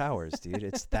next 4 hours, dude.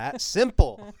 It's that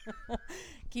simple.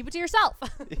 Keep it to yourself.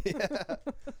 Yeah.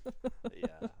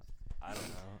 Yeah.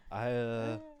 I don't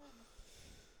know.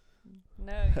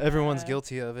 No. Everyone's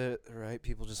guilty of it, right?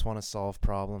 People just want to solve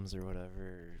problems or whatever,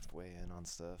 or weigh in on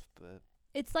stuff, but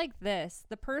It's like this.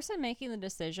 The person making the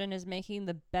decision is making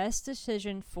the best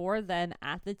decision for them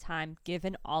at the time,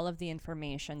 given all of the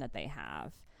information that they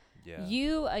have. yeah.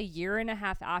 You, a year and a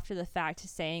half after the fact,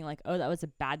 saying like, oh, that was a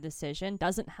bad decision,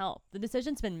 doesn't help. The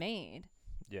decision's been made.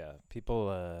 Yeah.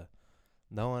 People,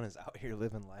 no one is out here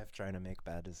living life trying to make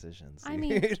bad decisions. I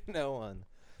mean, no one.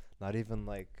 Not even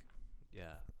like,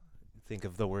 yeah. Think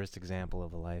of the worst example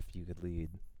of a life you could lead.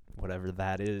 Whatever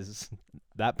that is.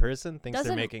 That person thinks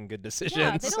they're making good decisions.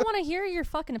 Yeah, they don't want to hear your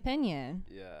fucking opinion.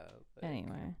 Yeah.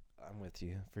 Anyway. I'm with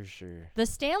you, for sure. The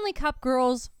Stanley Cup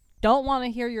girls don't want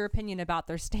to hear your opinion about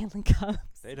their Stanley Cups.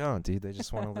 They don't, dude. They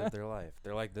just want to live their life.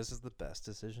 They're like, this is the best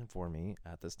decision for me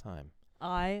at this time.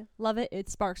 I love it. It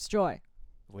sparks joy.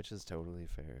 Which is totally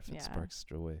fair if it Yeah. sparks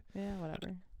joy. Yeah,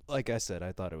 whatever. Like I said,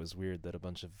 I thought it was weird that a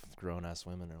bunch of grown-ass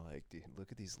women are like, dude,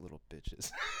 look at these little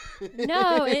bitches.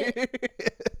 No,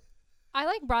 I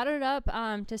like brought it up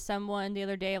to someone the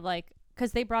other day of like,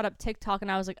 because they brought up TikTok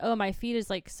and I was like, oh, my feed is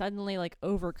like suddenly like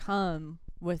overcome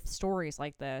with stories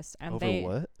like this. And they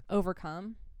what?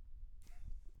 overcome.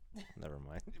 Never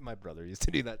mind. My brother used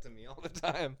to do that to me all the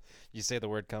time. You say the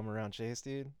word come around Chase,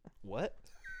 dude. What?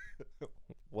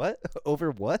 What?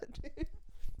 Over what?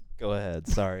 Go ahead.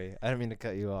 Sorry. I didn't mean to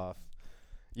cut you off.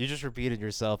 You just repeated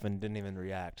yourself and didn't even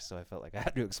react, so I felt like I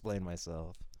had to explain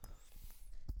myself.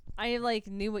 I like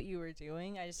knew what you were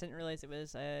doing. I just didn't realize it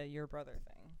was your brother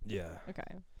thing. Yeah.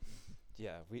 Okay.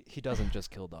 Yeah, he doesn't just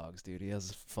kill dogs, dude. He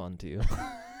has fun, too.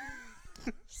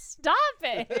 Stop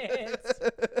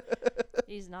it.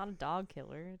 He's not a dog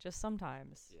killer, just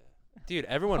sometimes. Yeah. Dude,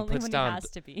 everyone Only puts when down... he has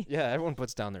to be. Yeah, everyone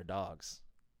puts down their dogs.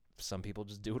 Some people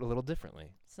just do it a little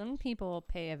differently. Some people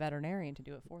pay a veterinarian to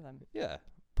do it for them. Yeah.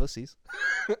 Pussies.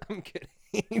 I'm kidding,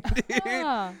 dude.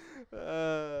 Ah.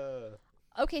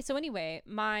 Okay, so anyway,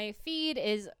 my feed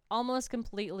is almost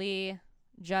completely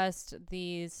just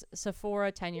these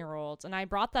Sephora 10-year-olds. And I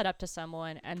brought that up to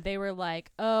someone, and they were like,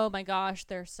 oh, my gosh,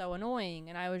 they're so annoying.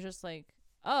 And I was just like,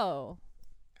 oh,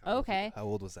 okay. How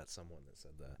old was that someone that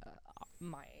said that?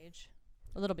 My age.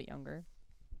 A little bit younger.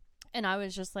 And I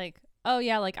was just like, oh,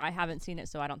 yeah, like, I haven't seen it,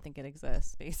 so I don't think it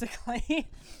exists, basically.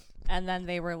 And then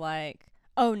they were like,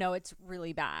 oh, no, it's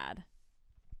really bad.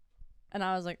 And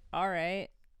I was like, all right.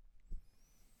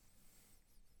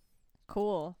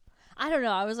 Cool. I don't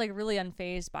know. I was like really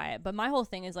unfazed by it. But my whole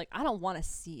thing is like, I don't want to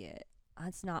see it.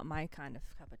 That's not my kind of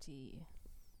cup of tea.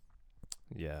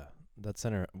 Yeah. That's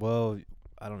well,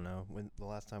 I don't know. When the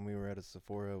last time we were at a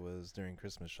Sephora was during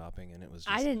Christmas shopping, and it was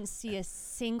just... I didn't see a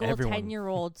single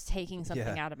 10-year-old taking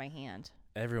something out of my hand.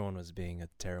 Everyone was being a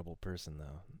terrible person,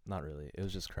 though. Not really. It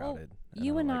was just crowded. Well,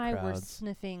 you and I were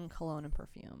sniffing cologne and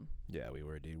perfume. Yeah, we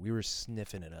were, dude. We were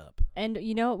sniffing it up. And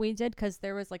you know what we did? Because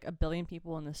there was like a billion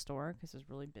people in the store because it was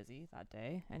really busy that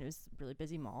day. And it was a really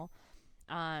busy mall.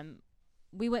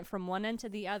 We went from one end to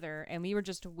the other, and we were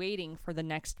just waiting for the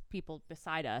next people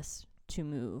beside us to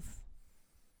move.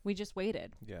 We just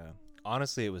waited. Yeah.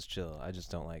 Honestly, it was chill. I just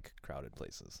don't like crowded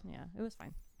places. Yeah, it was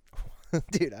fine.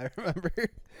 Dude, I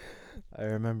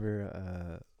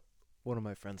remember one of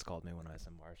my friends called me when I was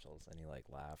in Marshalls, and he like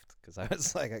laughed because I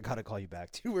was like, I gotta call you back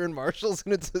too. We're in Marshalls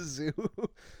and it's a zoo. And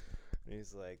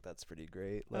he's like, that's pretty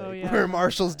great. Like, oh, yeah. We're in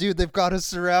Marshalls, dude. They've got us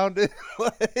surrounded.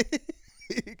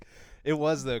 Like, it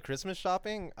was the Christmas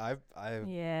shopping.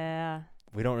 Yeah.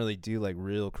 We don't really do like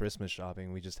real Christmas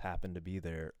shopping. We just happen to be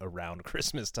there around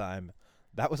Christmas time.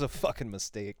 That was a fucking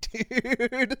mistake,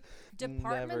 dude.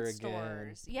 Department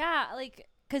stores. Yeah, like,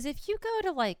 because if you go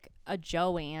to, like, a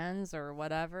Joann's or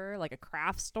whatever, like a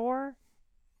craft store,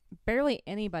 barely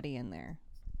anybody in there.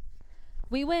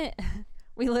 We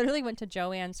literally went to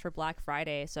Joann's for Black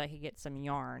Friday so I could get some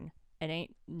yarn, and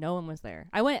no one was there.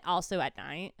 I went also at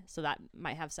night, so that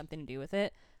might have something to do with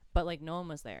it, but, like, no one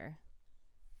was there.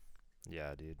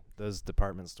 Yeah, dude. Those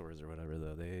department stores or whatever,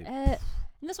 though,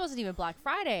 and this wasn't even Black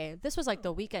Friday. This was like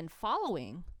the weekend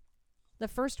following. The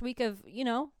first week of,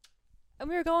 and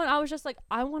we were going, I was just like,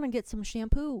 I want to get some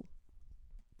shampoo.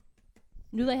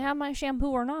 Do they have my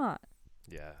shampoo or not?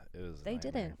 Yeah, it was. They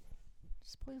didn't.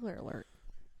 Spoiler alert.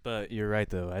 But you're right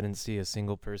though. I didn't see a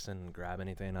single person grab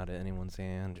anything out of anyone's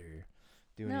hand or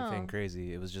do anything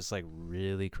crazy. It was just like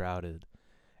really crowded,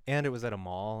 and it was at a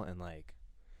mall, and like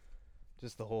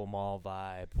just the whole mall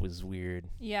vibe was weird.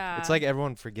 Yeah. It's like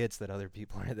everyone forgets that other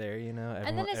people are there, you know?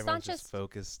 And then it's not just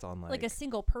focused on like a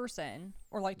single person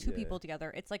or like two people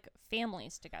together. It's like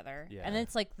families together. Yeah. And then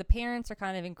it's like the parents are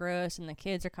kind of engrossed and the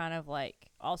kids are kind of like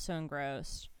also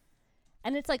engrossed.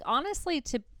 And it's like, honestly,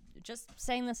 to just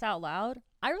saying this out loud,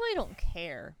 I really don't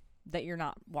care that you're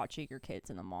not watching your kids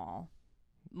in the mall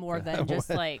more than just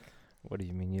like. What do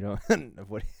you mean you don't?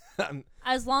 What?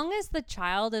 As long as the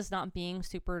child is not being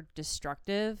super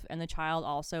destructive and the child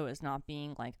also is not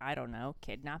being like, I don't know,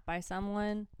 kidnapped by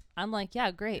someone, I'm like,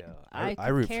 yeah, great. Yeah, I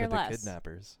root for the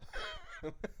kidnappers.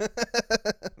 I'm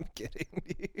kidding,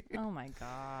 dude. Oh my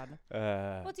god.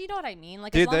 Well, do you know what I mean?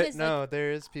 Like, dude, as long as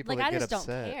there is people like, that I get just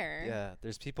upset. don't care. Yeah,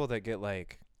 there's people that get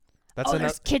like.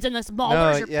 There's kids in this mall.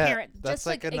 Where's your parent? That's just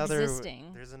like another.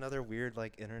 existing. There's another weird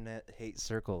like internet hate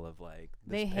circle of like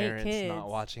they hate parents kids not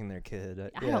watching their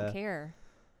kid. I don't care.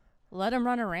 Let them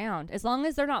run around as long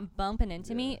as they're not bumping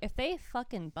into me. If they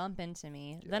fucking bump into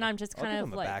me, then I'm just kind I'll of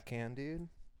give them like a backhand, dude.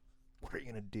 What are you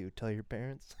gonna do? Tell your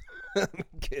parents? I'm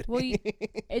kidding. Well,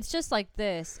 it's just like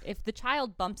this. If the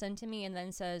child bumps into me and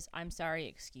then says, "I'm sorry,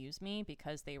 excuse me,"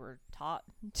 because they were taught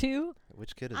to,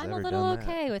 which kid has I'm ever a little done that?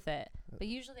 okay with it. But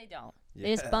usually they don't.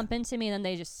 They just bump into me and then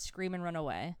they just scream and run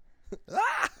away.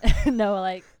 No,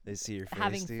 like they see your face,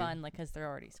 having dude? fun, like because they're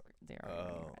already.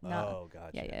 Oh, gotcha.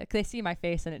 Yeah. They see my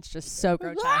face and it's just so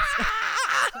grotesque.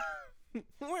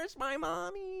 Where's my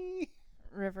mommy?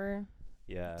 River.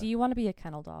 Yeah. Do you want to be a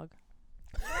kennel dog?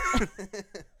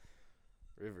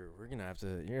 River, we're gonna have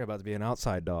to. You're about to be an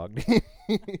outside dog. River,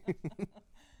 if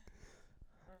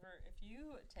you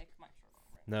take my shirt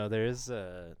off. No, there is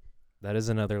that is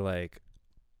another like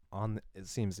it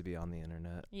seems to be on the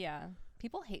internet. Yeah.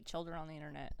 People hate children on the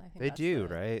internet. I think they do,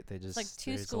 right? They just it's like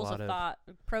two schools of thought: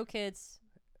 pro kids,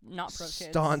 not pro kids.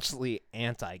 Staunchly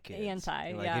anti kids.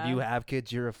 Anti, like, yeah. if you have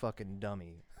kids, you're a fucking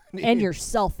dummy. And you're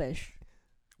selfish.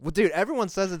 Well, dude, everyone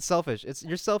says it's selfish.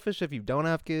 You're selfish if you don't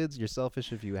have kids. You're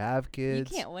selfish if you have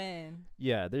kids. You can't win.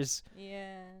 Yeah, there's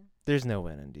no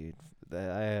winning, dude.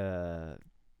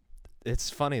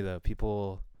 It's funny though.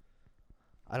 People,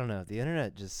 I don't know. The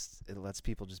internet it lets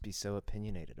people just be so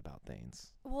opinionated about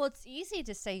things. Well, it's easy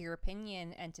to say your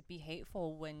opinion and to be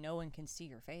hateful when no one can see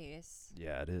your face.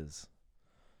 Yeah, it is.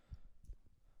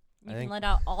 You can let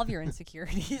out all of your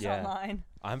insecurities online.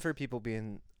 I'm for people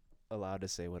being allowed to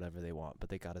say whatever they want, but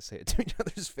they gotta say it to each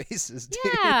other's faces,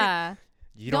 dude. Yeah.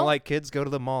 You don't like kids? Go to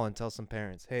the mall and tell some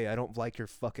parents, hey, I don't like your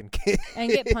fucking kid.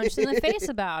 And get punched in the face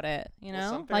about it, you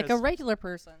know? Like a regular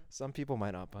person. Some people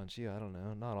might not punch you. I don't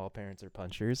know. Not all parents are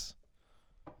punchers.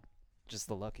 Just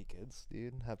the lucky kids,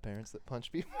 dude. Have parents that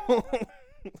punch people.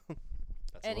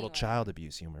 That's a little child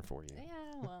abuse humor for you.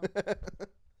 Yeah,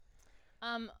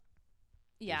 well.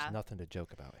 Yeah. There's nothing to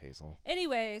joke about, Hazel.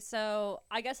 Anyway, so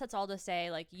I guess that's all to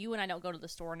say. Like, you and I don't go to the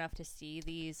store enough to see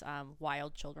these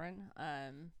wild children.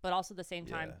 But also at the same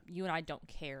time, you and I don't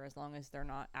care as long as they're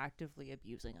not actively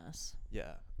abusing us.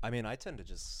 Yeah. I mean, I tend to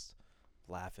just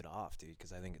laugh it off, dude,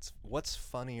 because I think what's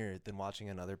funnier than watching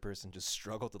another person just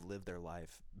struggle to live their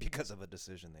life because of a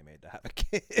decision they made to have a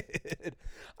kid.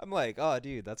 I'm like, oh,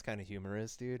 dude, that's kind of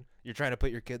humorous, dude. You're trying to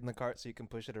put your kid in the cart so you can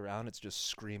push it around. It's just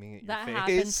screaming at your face. That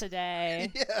happened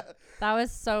today. Yeah. That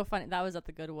was so funny. That was at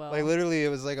the Goodwill. Like, literally, it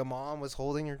was like a mom was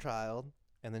holding her child,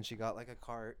 and then she got like a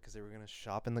cart because they were going to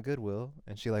shop in the Goodwill,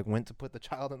 and she like went to put the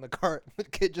child in the cart. The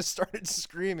kid just started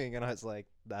screaming, and I was like,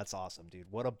 that's awesome, dude.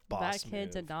 What a boss That kid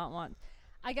move. did not want...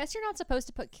 I guess you're not supposed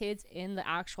to put kids in the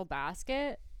actual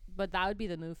basket, but that would be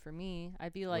the move for me.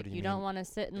 I'd be like, you don't want to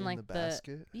sit in like the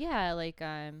basket? Yeah, like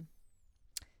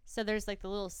so there's like the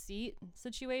little seat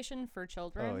situation for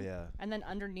children. Oh yeah. And then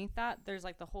underneath that there's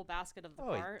like the whole basket of the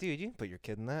cart. Dude, you can put your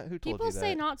kid in that. Who told you that? People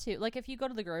say not to. Like if you go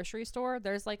to the grocery store,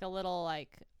 there's like a little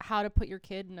like how to put your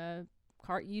kid in a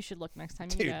cart. You should look next time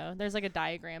you go. There's like a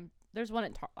diagram. There's one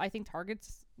at I think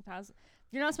Target's has.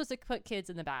 You're not supposed to put kids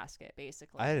in the basket,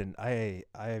 basically.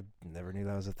 I never knew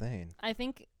that was a thing. I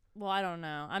think, well, I don't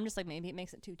know. I'm just like, maybe it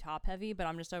makes it too top heavy, but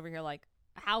I'm just over here like,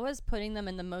 how is putting them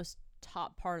in the most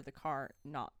top part of the cart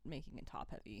not making it top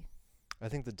heavy? I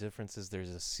think the difference is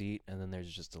there's a seat and then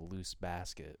there's just a loose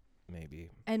basket,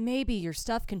 maybe. And maybe your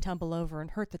stuff can tumble over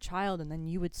and hurt the child, and then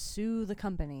you would sue the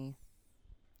company.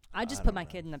 I'd just put my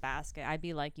kid in the basket. I'd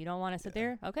be like, you don't want to sit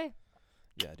there? Okay.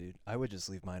 Yeah, dude. I would just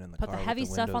leave mine in the car. Put the heavy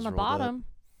stuff on the bottom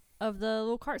of the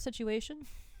little cart situation.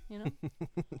 you know?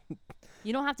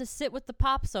 You don't have to sit with the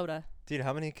pop soda. Dude,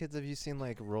 how many kids have you seen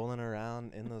like rolling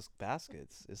around in those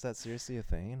baskets? Is that seriously a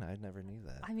thing? I never knew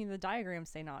that. I mean, the diagrams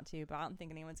say not to, but I don't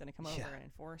think anyone's going to come over and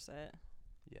enforce it.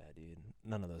 Yeah, dude.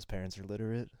 None of those parents are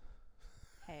literate.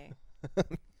 Hey.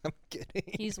 I'm kidding.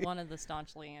 He's one of the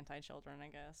staunchly anti-children, I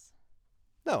guess.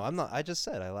 No, I'm not. I just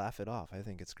said I laugh it off. I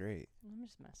think it's great. I'm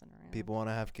just messing around. People want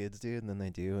to have kids, dude, and then they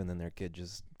do, and then their kid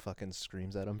just fucking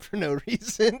screams at them for no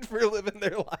reason for living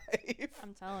their life.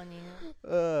 I'm telling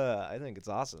you. I think it's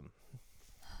awesome.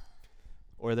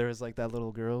 Or there was like that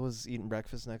little girl was eating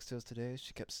breakfast next to us today.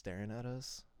 She kept staring at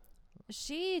us.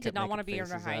 She did not want to be in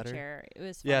her high chair. It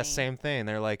was funny. Yeah, same thing.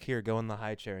 They're like, here, go in the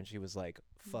high chair. And she was like,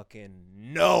 fucking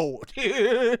no,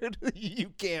 dude. You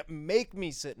can't make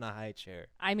me sit in a high chair.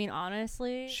 I mean,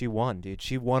 honestly. She won, dude.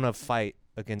 She won a fight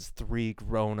against 3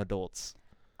 grown adults.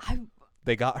 I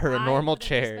They got her a normal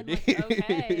chair. Like,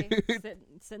 okay,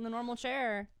 sit in the normal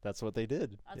chair. That's what they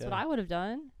did. That's what I would have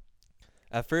done.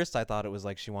 At first, I thought it was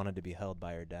like she wanted to be held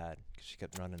by her dad because she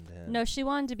kept running to him. No, she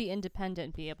wanted to be independent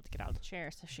and be able to get out of the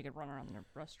chair so she could run around the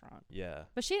restaurant. Yeah.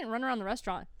 But she didn't run around the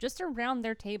restaurant, just around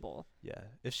their table. Yeah.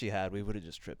 If she had, we would have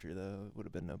just tripped her, though. It would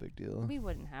have been no big deal. We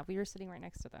wouldn't have. We were sitting right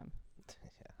next to them.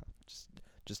 Yeah.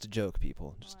 Just a joke,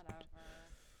 people. Whatever.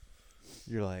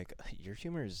 You're like, your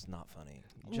humor is not funny.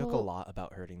 You joke a lot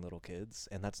about hurting little kids,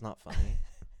 and that's not funny.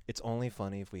 It's only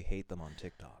funny if we hate them on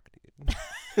TikTok, dude.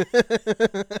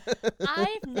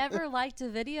 I've never liked a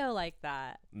video like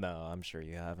that. No, I'm sure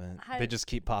you haven't. They just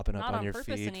keep popping up not on on your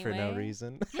purpose feed for no anyway.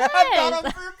 reason. Yes. Not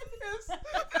on purpose.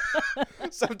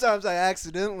 Sometimes I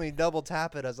accidentally double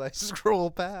tap it as I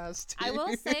scroll past. I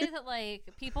will say that, like,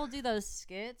 people do those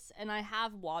skits, and I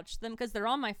have watched them because they're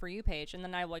on my For You page, and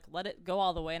then I, like, let it go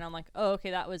all the way, and I'm like, oh,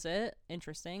 okay, that was it.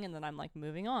 Interesting. And then I'm, like,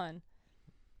 moving on.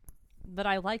 But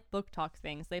I like book talk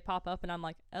things. They pop up, and I'm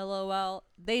like, LOL.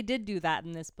 They did do that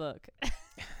in this book.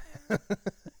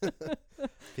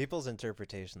 People's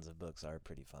interpretations of books are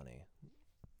pretty funny.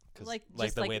 Like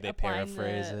the way they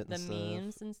paraphrase it the and stuff.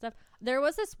 memes and stuff. There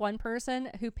was this one person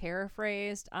who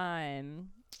paraphrased one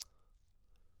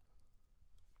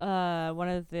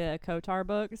of the Kotar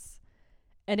books,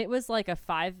 and it was like a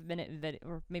 5-minute video,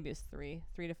 or maybe it was 3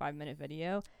 to 5 minute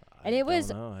video, and it was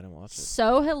I didn't watch it.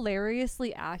 So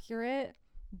hilariously accurate,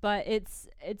 but it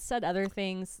said other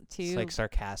things too. It's like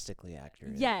sarcastically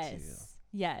accurate. Yes. Too.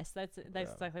 Yes, that's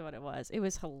exactly what it was. It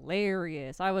was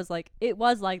hilarious. I was like, it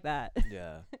was like that.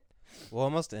 Yeah. Well,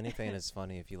 almost anything is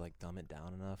funny if you like dumb it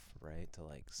down enough, right? To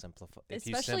like simplify.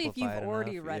 Especially if you've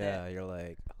already read it. Yeah, you're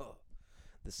like, oh,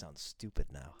 this sounds stupid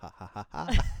now. Ha ha ha ha.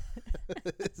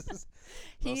 Most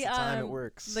of the time it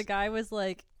works. The guy was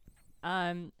like,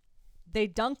 they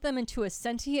dunked them into a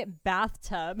sentient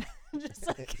bathtub. Just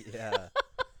like yeah.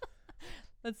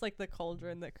 That's like the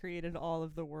cauldron that created all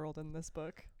of the world in this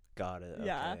book. Got it.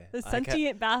 Yeah, okay. the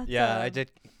sentient bathtub. Yeah, I did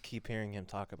keep hearing him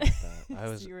talk about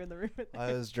that. You were in the room with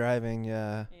I was driving.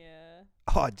 Yeah. Yeah.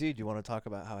 Oh, dude, you want to talk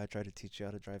about how I tried to teach you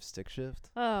how to drive stick shift?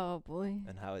 Oh boy.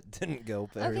 And how it didn't go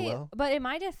very well. But in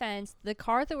my defense, the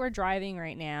car that we're driving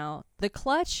right now, the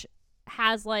clutch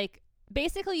has like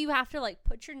basically you have to like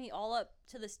put your knee all up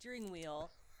to the steering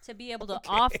wheel to be able to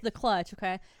off the clutch,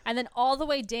 okay? And then all the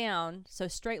way down, so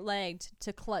straight legged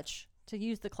to clutch, to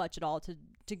use the clutch at all to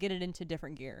get it into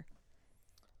different gear.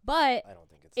 But I don't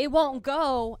think it won't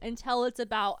go until it's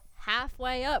about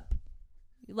halfway up.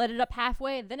 You let it up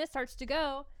halfway, then it starts to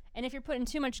go. And if you're putting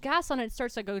too much gas on it, it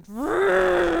starts to go,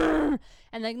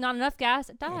 and like not enough gas,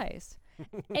 it dies.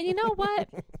 And you know what?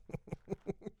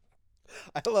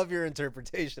 I love your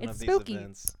interpretation It's of spooky. these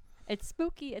events. It's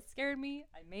spooky. It scared me.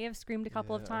 I may have screamed a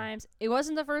couple of times. It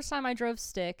wasn't the first time I drove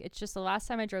stick. It's just the last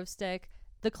time I drove stick.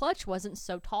 The clutch wasn't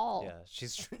so tall. Yeah,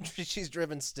 she's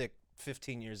driven stick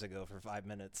 15 years ago for 5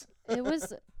 minutes. It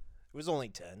was... It was only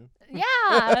 10. Yeah.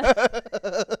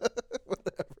 Whatever.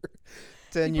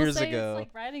 10 People years say ago. It's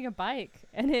like riding a bike,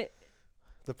 and it...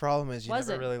 The problem is you never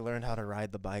Wasn't. really learned how to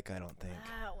ride the bike, I don't think.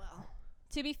 Ah, well.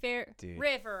 To be fair, Dude.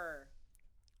 River.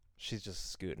 She's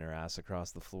just scooting her ass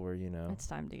across the floor, you know. It's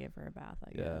time to give her a bath,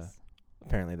 I Yeah. guess.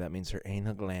 Apparently that means her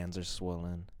anal glands are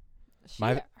swollen.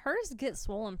 Hers get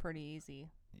swollen pretty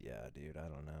easy. Yeah, dude, I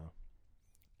don't know.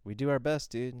 We do our best,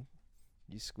 dude.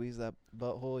 You squeeze that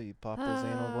butthole, you pop those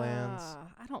anal glands.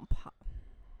 I don't pop.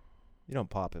 You don't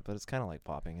pop it, but it's kind of like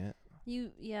popping it.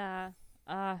 Yeah.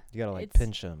 You gotta like It's-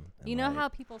 pinch them. You know how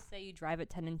people say you drive at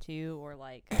 10 and 2 or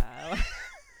like...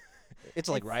 it's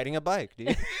like riding a bike,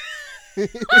 dude.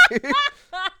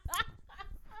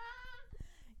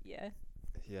 Yeah.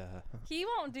 Yeah. He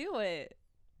won't do it.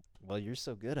 Well, you're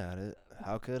so good at it.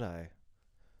 How could I?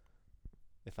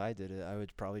 If I did it, I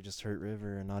would probably just hurt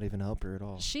River and not even help her at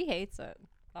all. She hates it.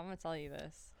 I'm gonna tell you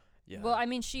this. Yeah. Well, I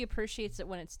mean, she appreciates it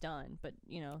when it's done, but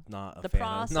not a the fan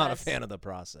process. not a fan of the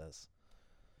process.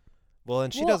 Well,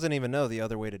 and she doesn't even know the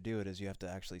other way to do it is you have to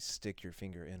actually stick your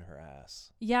finger in her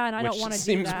ass. Yeah, and I don't want to do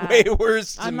seems that. way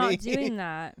worse to I'm me. not doing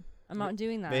that. I'm not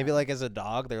doing that. Maybe like as a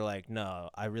dog, they're like, no,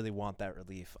 I really want that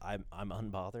relief. I'm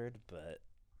unbothered, but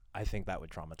I think that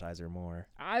would traumatize her more.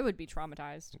 I would be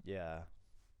traumatized. Yeah.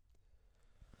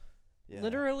 Yeah.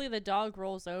 Literally, the dog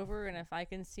rolls over, and if I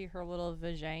can see her little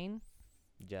vagine,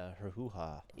 Yeah, her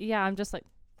hoo-ha. yeah, I'm just like,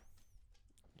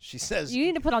 She says, you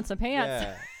need to put on some pants.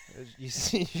 yeah. You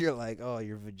see, you're like, oh,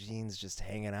 your vagine's just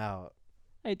hanging out.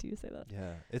 I do say that.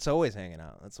 Yeah. It's always hanging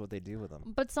out. That's what they do with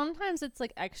them. But sometimes it's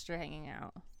like extra hanging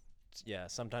out. Yeah,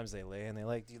 sometimes they lay and they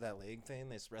like do that leg thing.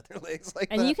 They spread their legs like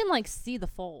And that. you can like see the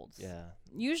folds. Yeah.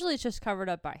 Usually it's just covered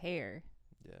up by hair.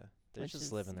 Yeah. They're Which just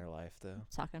is- living their life, though.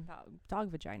 Talking about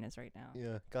dog vaginas right now.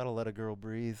 Yeah. Gotta let a girl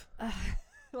breathe.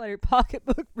 Let her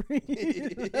pocketbook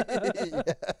breathe. Yeah.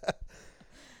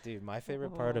 Dude, my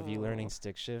favorite part of you learning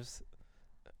stick shifts,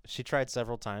 she tried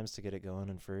several times to get it going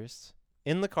in first.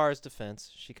 In the car's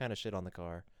defense, she kind of shit on the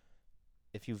car.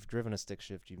 If you've driven a stick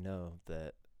shift, you know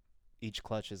that each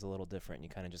clutch is a little different. You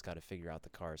kind of just got to figure out the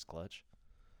car's clutch.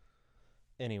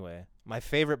 Anyway, my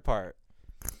favorite part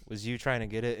was you trying to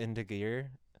get it into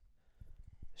gear.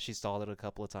 She stalled it a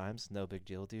couple of times. No big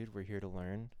deal, dude. We're here to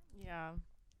learn. Yeah.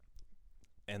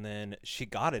 And then she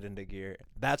got it into gear.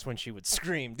 That's when she would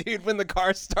scream, dude. When the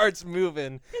car starts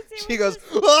moving, she goes,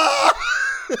 "Ah!"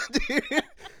 Dude.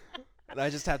 And I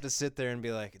just have to sit there and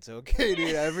be like, "It's okay,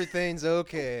 dude. Everything's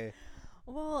okay."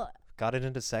 Well, Got it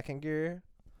into second gear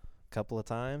a couple of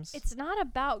times. it's not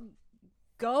about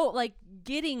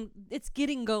it's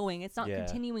getting going. It's not Yeah.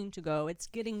 continuing to go. It's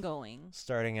getting going.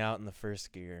 Starting out in the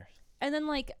first gear. And then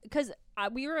because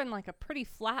we were in like a pretty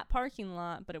flat parking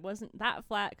lot, but it wasn't that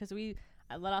flat because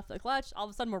I let off the clutch. All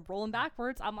of a sudden we're rolling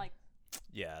backwards. I'm like,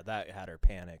 Yeah, that had her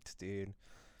panicked, dude.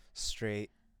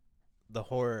 Straight. The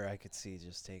horror I could see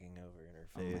just taking over in her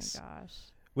face. oh my gosh.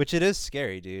 Which it is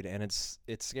scary, dude, and it's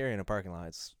scary in a parking lot.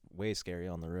 It's way scary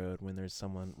on the road when there's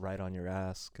someone right on your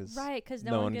ass because Right, because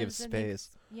no one gives space.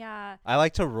 Yeah. I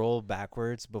like to roll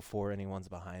backwards before anyone's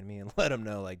behind me and let them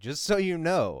know, like, just so you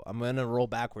know, I'm gonna roll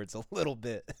backwards a little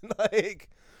bit. Like,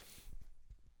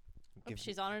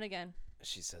 She's on it again.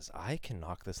 she says, I can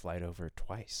knock this light over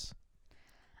twice.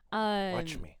 Um,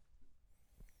 Watch me.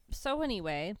 So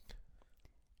anyway,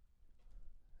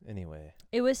 Anyway,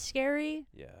 it was scary.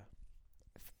 yeah.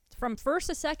 From first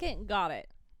to second, got it.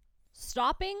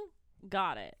 Stopping,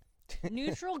 got it.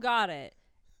 Neutral, got it.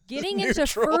 Getting into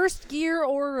Neutral. first gear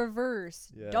or reverse,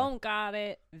 Yeah. don't got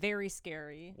it. Very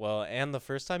scary. Well, and the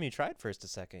first time you tried first to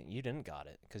second, you didn't got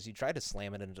it because you tried to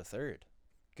slam it into third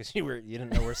because you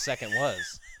didn't know where second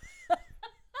was.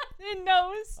 Didn't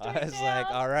know it was I straight was down.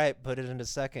 like, all right, put it into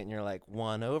second. And you're like,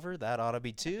 one over? That ought to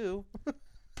be two.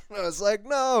 I was like,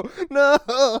 no.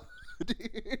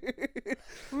 Dude.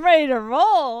 I'm ready to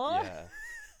roll. Yeah.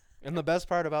 And the best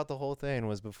part about the whole thing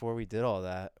was before we did all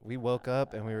that, we woke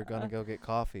up and we were going to go get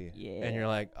coffee. Yeah. And you're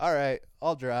like, all right,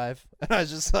 I'll drive. And I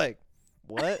was just like,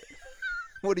 what?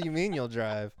 What do you mean you'll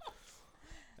drive?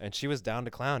 And she was down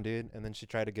to clown, dude. And then she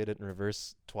tried to get it in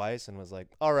reverse twice and was like,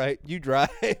 all right, you drive.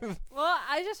 Well,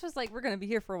 I just was like, we're going to be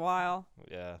here for a while.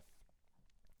 Yeah.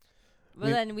 But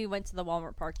then we went to the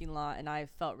Walmart parking lot, and I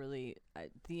felt really,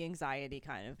 the anxiety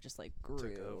kind of just like grew.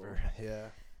 Took over. Yeah.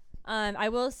 I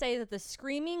will say that the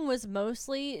screaming was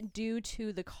mostly due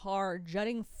to the car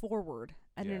jutting forward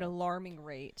at an Yeah. alarming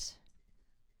rate.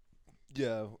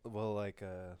 Yeah, well, like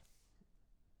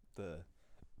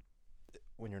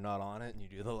when you're not on it and you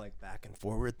do the like back and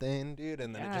forward thing, dude,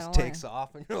 and then Yeah, it I just don't takes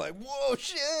off and you're like, whoa,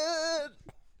 shit.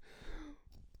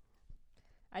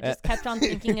 I just kept on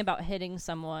thinking about hitting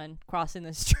someone crossing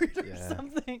the street or Yeah.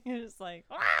 something. It was like,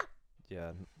 ah!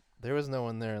 Yeah, there was no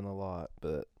one there in the lot,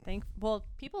 but Well,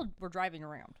 people were driving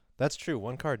around. that's true.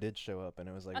 One car did show up and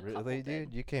it was like, A couple really, did.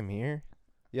 dude, you came here?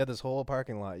 You had this whole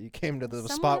parking lot. You came to the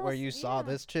Someone spot where else- you saw yeah.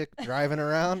 this chick driving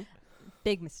around,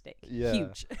 Big mistake. Yeah.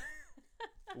 Huge.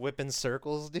 whipping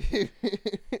circles, dude. May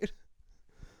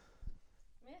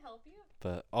I help you?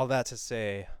 But all that to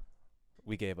say,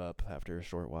 we gave up after a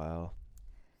short while.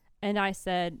 And I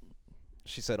said,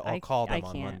 She said, I I'll call I them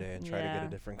on can't. Monday and try to get Yeah. a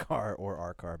different car or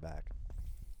our car back.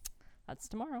 that's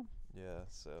tomorrow. Yeah,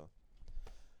 so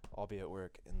I'll be at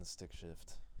work in the stick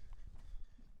shift.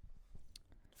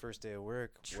 First day of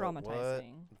work. Traumatizing.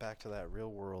 What? Back to that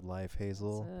real world life, What's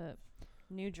Hazel. up?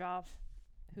 New job.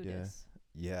 Who Yeah. dis?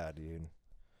 Yeah, dude.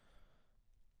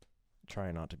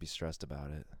 Try not to be stressed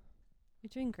about it. You're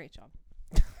doing a great job.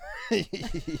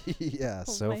 Yeah,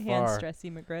 Hold so my hand, far.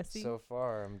 stressy McGressy. So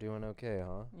far, I'm doing okay,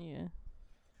 huh? Yeah.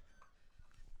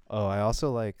 Oh, I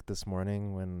also like this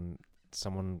morning when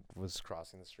someone was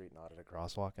crossing the street, not at a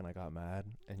crosswalk, and I got mad.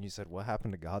 And you said, "What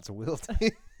happened to God's will?"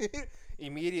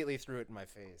 Immediately threw it in my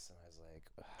face, and I was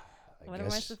like, What am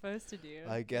I supposed to do?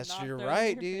 I guess Not you're throw it in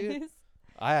right, your dude. face?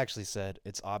 I actually said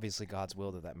it's obviously God's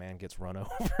will that man gets run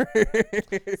over.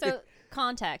 So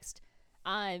context.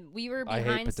 We were I hate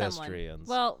behind someone. pedestrians.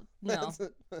 Well, no.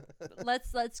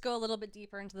 let's go a little bit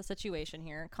deeper into the situation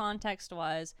here. Context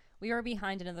was we were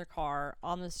behind another car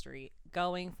on the street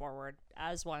going forward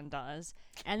as one does,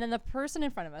 and then the person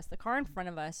in front of us, the car in front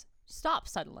of us,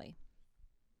 stops suddenly.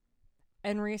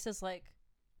 And Reese is like,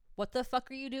 "What the fuck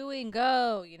are you doing?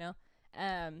 Go!" You know,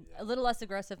 a little less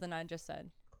aggressive than I just said,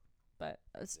 but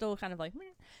still kind of like. Meh.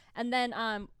 And then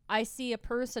I see a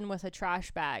person with a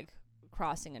trash bag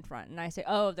crossing in front, and I say,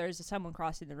 "Oh, there's someone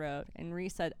crossing the road." And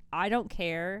Reese said, "I don't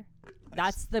care.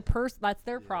 That's the person. That's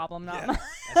their problem, not mine."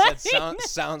 I said,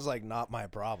 sounds like not my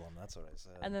problem. That's what I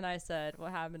said. And then I said,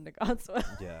 "What happened to God's will?"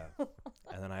 Yeah.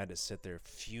 And then I had to sit there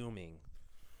fuming.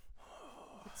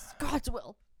 It's God's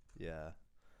will. Yeah.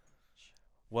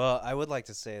 Well, I would like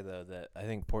to say, though, that I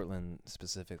think Portland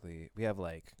specifically, we have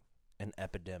like an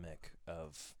epidemic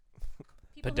of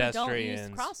People pedestrians who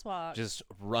don't use crosswalks. just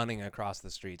running across the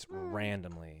streets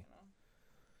randomly.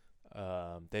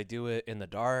 They do it in the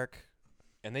dark,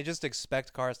 and they just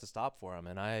expect cars to stop for them.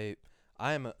 And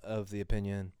I'm of the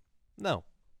opinion, no,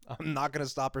 I'm not going to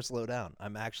stop or slow down.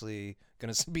 I'm actually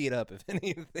going to speed up, if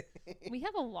anything. We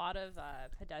have a lot of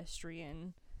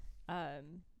pedestrian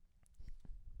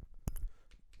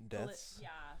deaths yeah,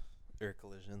 or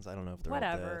collisions. I don't know if they're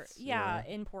whatever. all deaths. Yeah,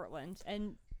 in Portland,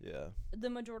 and Yeah. the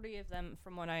majority of them,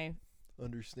 from what I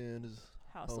Understand is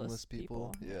houseless homeless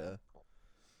people. Yeah.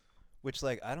 Which,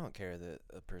 like, I don't care that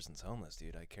a person's homeless,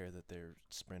 dude. I care that they're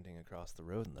sprinting across the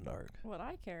road in the dark. What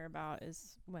I care about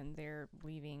is when they're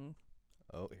leaving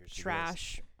Oh, here she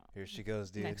trash goes. Here she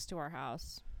goes, dude. next to our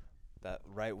house. That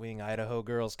right-wing Idaho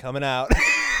girl's coming out.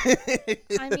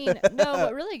 I mean, no,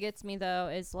 what really gets me, though,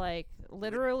 is, like,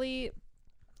 literally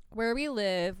where we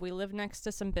live next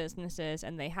to some businesses,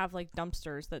 and they have, like,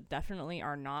 dumpsters that definitely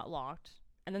are not locked.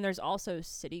 And then there's also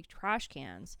city trash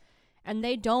cans. And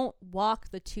they don't walk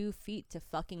the 2 feet to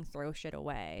fucking throw shit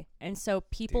away. And so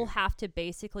people have to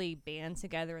basically band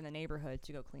together in the neighborhood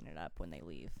to go clean it up when they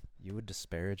leave. You would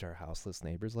disparage our houseless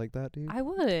neighbors like that, dude? I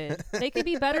would. They could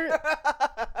be better.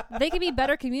 They could be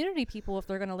better community people if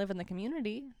they're going to live in the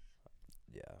community.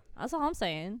 Yeah. That's all I'm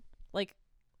saying. Like,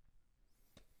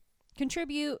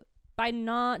 contribute by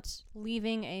not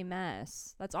leaving a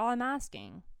mess. That's all I'm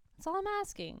asking. That's all I'm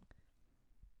asking.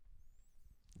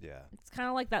 Yeah. It's kind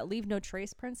of like that leave no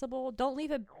trace principle. Don't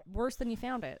leave it worse than you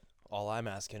found it. All I'm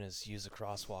asking is use a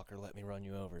crosswalk or let me run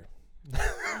you over.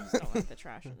 I just don't like the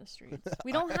trash in the streets.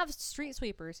 We don't have street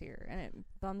sweepers here, and it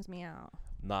bums me out.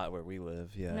 Not where we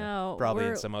live, yeah. No, Probably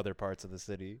in some other parts of the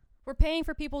city. We're paying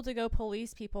for people to go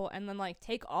police people and then, like,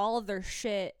 take all of their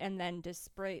shit and then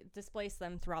displace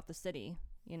them throughout the city,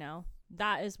 you know?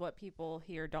 That is what people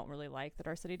here don't really like that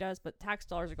our city does, but tax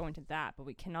dollars are going to that, but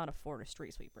we cannot afford a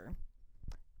street sweeper.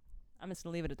 I'm just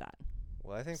going to leave it at that.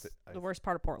 Well, I think that The worst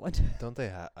part of Portland. don't they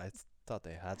have? I thought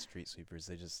they had street sweepers.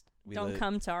 They just Don't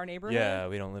come to our neighborhood? Yeah,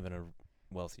 we don't live in a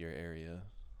wealthier area.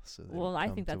 So they Well, I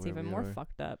come think to that's where even we more are.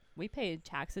 fucked up. We pay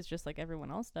taxes just like everyone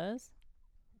else does.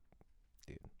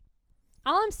 Dude.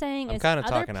 All I'm saying I'm is kinda other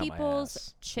talking out my people's ass,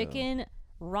 so. chicken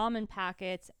ramen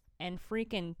packets and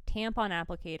freaking tampon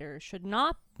applicators should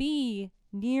not be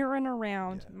near and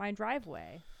around my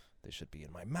driveway. They should be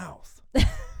in my mouth.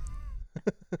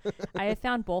 I have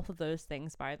found both of those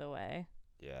things, by the way,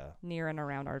 Yeah. near and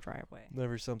around our driveway.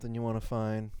 Never something you want to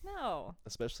find. No,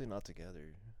 Especially not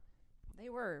together. they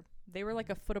were like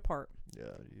a foot apart.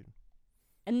 Yeah, dude.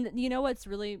 And you know what's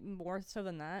really more so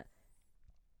than that?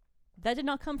 That did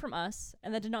not come from us,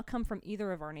 and that did not come from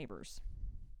either of our neighbors.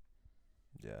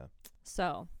 Yeah.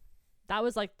 So, that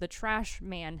was like the trash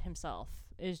man himself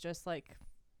is just like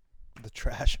The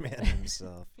trash man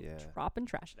himself. Yeah. dropping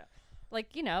trash it out.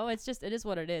 Like, you know, it is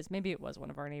what it is. Maybe it was one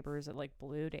of our neighbors that, like,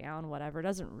 blew down, whatever. It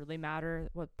doesn't really matter.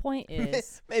 What point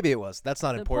is... Maybe it was. That's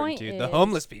not The important, point dude. The is-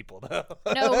 homeless people, though.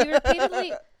 No, we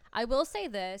repeatedly... I will say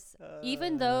this.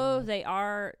 Even though they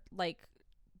are, like,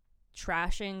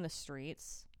 trashing the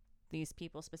streets, these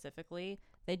people specifically,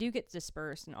 they do get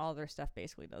dispersed and all their stuff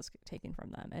basically does get taken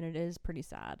from them. And it is pretty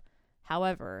sad.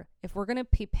 However, if we're going to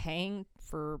be paying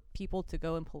for people to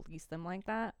go and police them like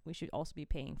that, we should also be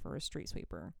paying for a street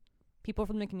sweeper. People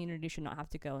from the community should not have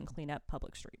to go and clean up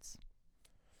public streets.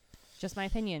 Just my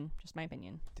opinion. Just my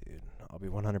opinion. Dude, I'll be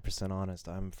 100% honest.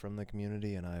 I'm from the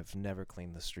community, and I've never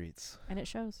cleaned the streets. And it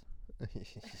shows.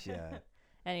 Yeah.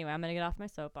 Anyway, I'm going to get off my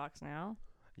soapbox now.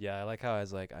 Yeah, I like how I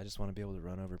was like, I just want to be able to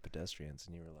run over pedestrians,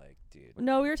 and you were like, dude.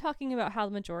 No, we were talking about how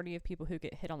the majority of people who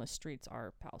get hit on the streets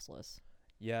are houseless.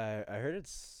 Yeah, I heard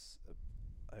it's.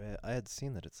 I had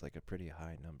seen that it's like a pretty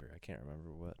high number. I can't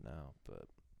remember what now, but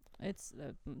It's,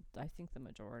 I think, the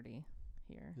majority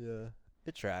here. yeah,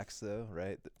 it tracks though,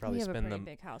 right? We have a pretty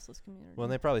big houseless community. Well,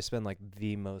 they probably spend like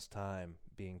the most time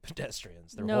being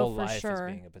pedestrians. Their No, whole for life sure.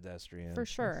 is being a pedestrian. For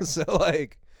sure. So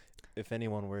like, if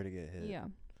anyone were to get hit, Yeah.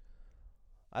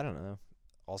 I don't know.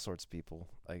 All sorts of people,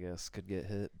 I guess, could get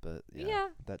hit, but Yeah.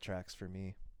 that tracks for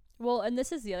me. Well, and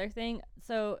this is the other thing.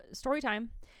 So, story time.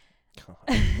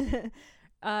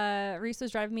 Reese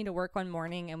was driving me to work one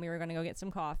morning, and we were going to go get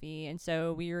some coffee, and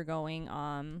so we were going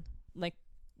like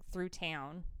through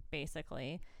town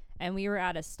basically, and we were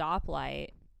at a stoplight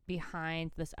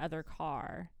behind this other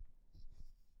car,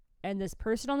 and this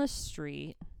person on the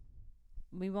street,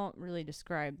 we won't really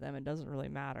describe them, it doesn't really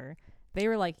matter, they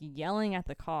were like yelling at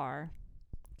the car,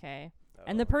 okay?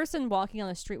 And the person walking on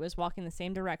the street was walking the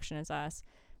same direction as us.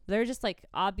 They're just like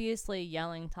obviously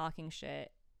yelling, talking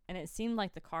shit, and it seemed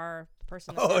like the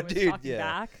person was talking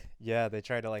back. Yeah, they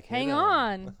tried to like hang hit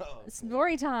on. him. Oh,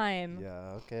 Story time.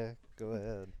 yeah, okay, go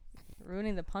ahead.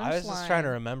 Ruining the punchline. I was just trying to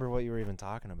remember what you were even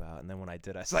talking about, and then when I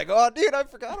did, I was like, oh, dude, I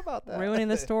forgot about that. Ruining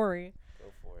the story. Go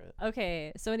for it.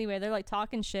 Okay, so anyway, they're like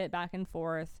talking shit back and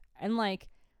forth, and like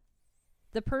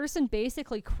the person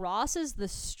basically crosses the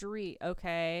street,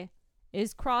 okay?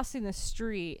 Is crossing the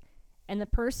street, and the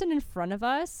person in front of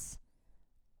us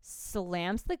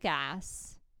slams the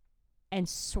gas and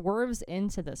swerves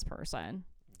into this person.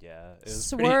 Yeah, it was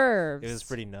swerves. It was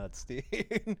pretty nuts, dude.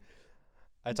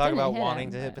 I talk Didn't about hit wanting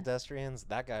him, to hit but- pedestrians.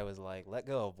 That guy was like, let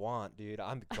go of want, dude.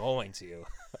 I'm going to.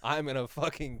 I'm going to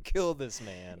fucking kill this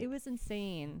man. It was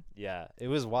insane. Yeah, it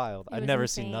was wild. It I've was never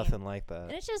insane. seen nothing like that.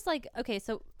 And it's just like, okay,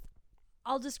 so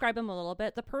I'll describe him a little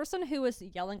bit. The person who was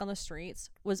yelling on the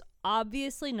streets was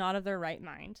obviously not of their right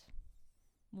mind.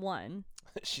 One.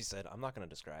 She said, I'm not going to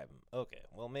describe him. Okay,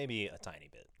 well, maybe a tiny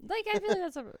bit. Like, I feel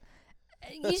like that's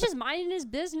he's just minding his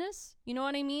business. You know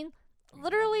what I mean?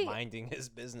 Literally. Minding his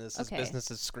business. Okay. His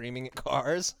business is screaming at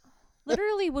cars.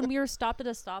 Literally, when we were stopped at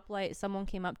a stoplight, someone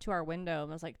came up to our window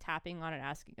and was like tapping on it,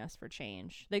 asking us for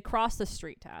change. They crossed the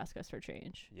street to ask us for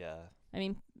change. Yeah. I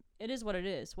mean, it is what it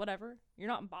is. Whatever. You're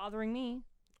not bothering me.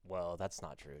 Well, that's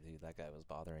not true, dude. That guy was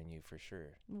bothering you for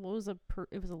sure. Well,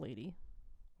 it was a lady.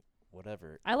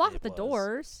 Whatever. I locked it the was.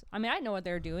 doors. I mean, I know what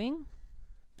they're doing.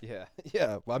 Yeah.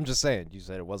 Yeah. Well, I'm just saying. You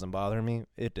said it wasn't bothering me.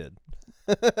 It did.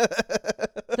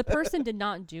 The person did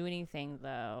not do anything,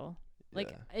 though. Like,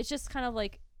 Yeah. it's just kind of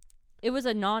like, it was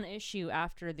a non-issue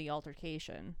after the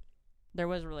altercation. There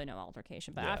was really no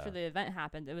altercation. But after Yeah. the event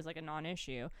happened, it was like a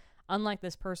non-issue. Unlike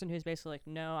this person who's basically like,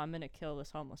 no, I'm going to kill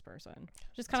this homeless person.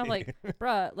 Just kind of like,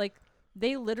 bruh, like,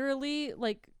 they literally,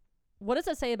 like, what does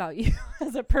that say about you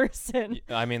as a person?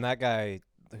 I mean, that guy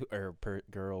or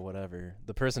girl, whatever,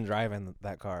 the person driving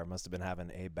that car must have been having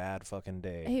a bad fucking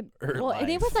day. Hey, or well, and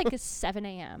it was life. like 7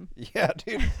 a.m. Yeah,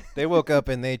 dude. They woke up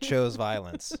and they chose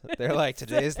violence. They're like,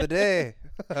 today's the day.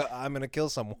 I'm going to kill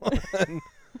someone.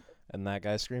 And that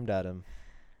guy screamed at him.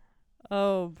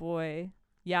 Oh, boy.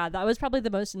 Yeah, that was probably the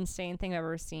most insane thing I've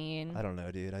ever seen. I don't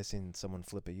know, dude. I seen someone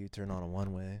flip a U-turn on a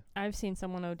one-way. I've seen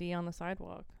someone OD on the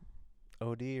sidewalk.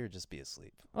 OD or just be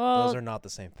asleep? Well, Those are not the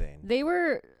same thing. they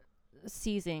were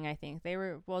seizing, I think. They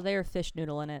were fish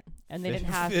noodling it, and they didn't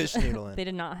have fish noodling. they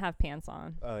did not have pants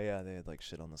on. Oh yeah, they had like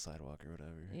shit on the sidewalk or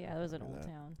whatever. Yeah, it was in Remember Old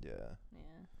that. Town. Yeah.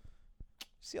 Yeah.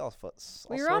 See all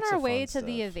We were on sorts our of way fun to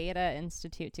the stuff. Aveda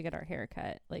Institute to get our hair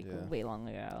cut, like Yeah. way long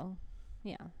ago.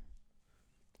 Yeah.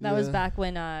 That was Yeah. back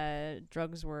when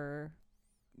drugs were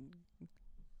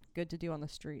good to do on the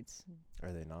streets.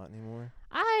 Are they not anymore?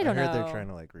 I don't I know. heard they're trying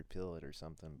to like repeal it or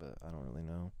something, but I don't really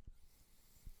know.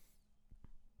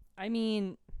 I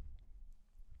mean,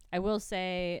 I will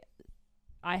say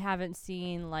I haven't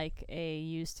seen like a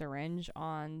used syringe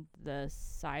on the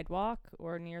sidewalk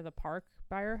or near the park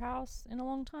by our house in a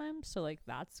long time. So like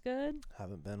that's good.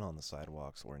 Haven't been on the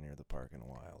sidewalks or near the park in a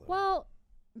while. Though. Well,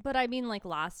 but I mean like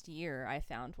last year I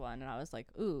found one and I was like,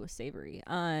 ooh, savory.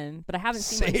 But I haven't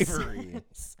seen one Savory.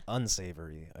 since.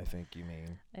 Unsavory, I think you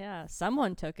mean. Yeah,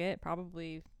 someone took it.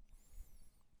 Probably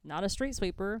not a street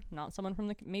sweeper, not someone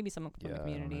from maybe someone from Yeah, the I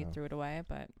don't community know. threw it away,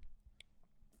 but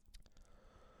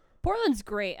Portland's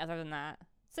great other than that.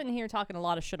 Sitting here talking a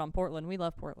lot of shit on Portland. We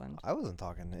love Portland. I wasn't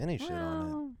talking any shit on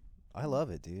Well, it. I love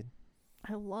it, dude.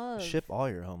 I love Ship all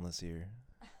your homeless here.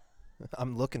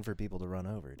 I'm looking for people to run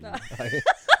over, dude.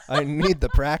 I need the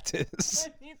practice.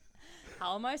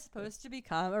 How am I supposed to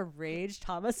become a raged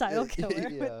homicidal killer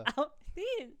without these?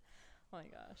 Oh my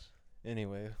gosh.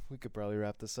 Anyway, we could probably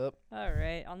wrap this up. All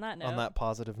right. On that note. On that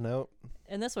positive note.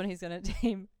 And this one, he's going to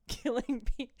name killing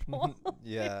people.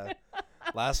 Yeah.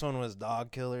 Last one was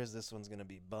dog killers. This one's going to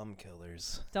be bum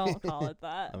killers. Don't call it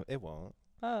that. It won't.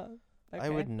 Oh. Okay. I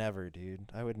would never,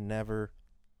 dude. I would never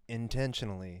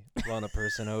intentionally run a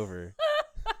person over.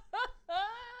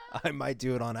 I might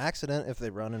do it on accident if they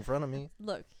run in front of me.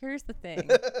 Look, here's the thing.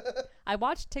 I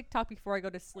watch TikTok before I go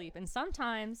to sleep, and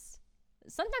sometimes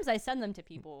I send them to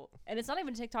people, and it's not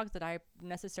even TikToks that I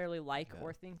necessarily like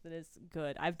or think that is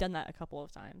good. I've done that a couple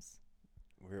of times.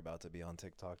 We're about to be on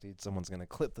TikTok, dude. Someone's going to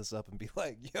clip this up and be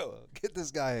like, yo, get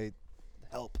this guy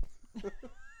help.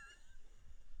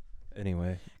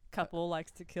 Anyway. Couple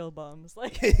likes to kill bums.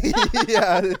 Like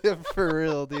yeah, for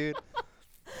real, dude.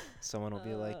 Someone will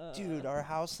be like, dude, our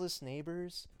houseless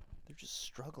neighbors, they're just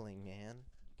struggling, man.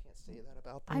 You can't say that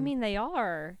about them. I mean, they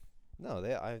are.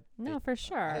 No, for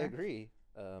sure. I agree.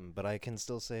 But I can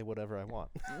still say whatever I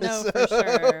want. No, for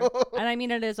sure. And I mean,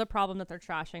 it is a problem that they're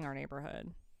trashing our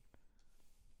neighborhood.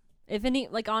 If any,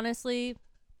 like, honestly,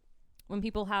 when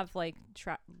people have, like,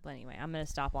 anyway, I'm going to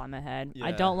stop while I'm ahead. Yeah.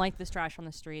 I don't like this trash on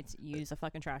the streets. Use a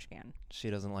fucking trash can. She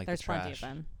doesn't like There's the trash. Plenty of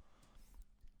them.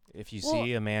 If you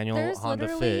see a manual Honda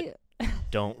Fit,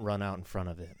 don't run out in front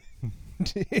of it.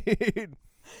 Dude.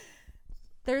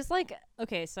 There's like,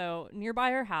 okay, so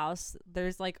nearby our house,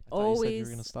 there's like I always. You said you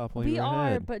were gonna stop while you were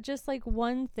ahead. But just like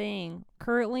one thing.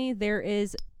 Currently, there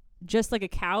is just like a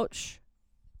couch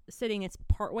sitting. It's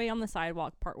partway on the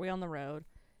sidewalk, partway on the road,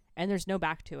 and there's no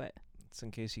back to it. It's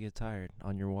in case you get tired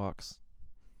on your walks.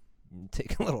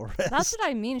 Take a little rest. That's what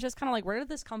I mean. It's just kind of like, where did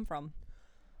this come from?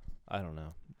 I don't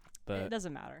know. But it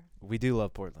doesn't matter. We do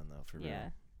love Portland, though, for real. Yeah.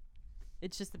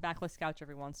 It's just the backless couch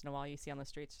every once in a while you see on the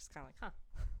streets. Just kind of like,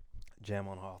 huh. Jam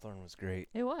on Hawthorne was great.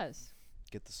 It was.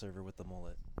 Get the server with the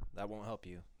mullet. That won't help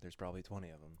you. There's probably 20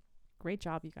 of them. Great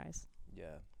job, you guys.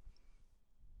 Yeah.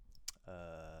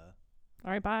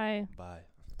 All right, bye. Bye.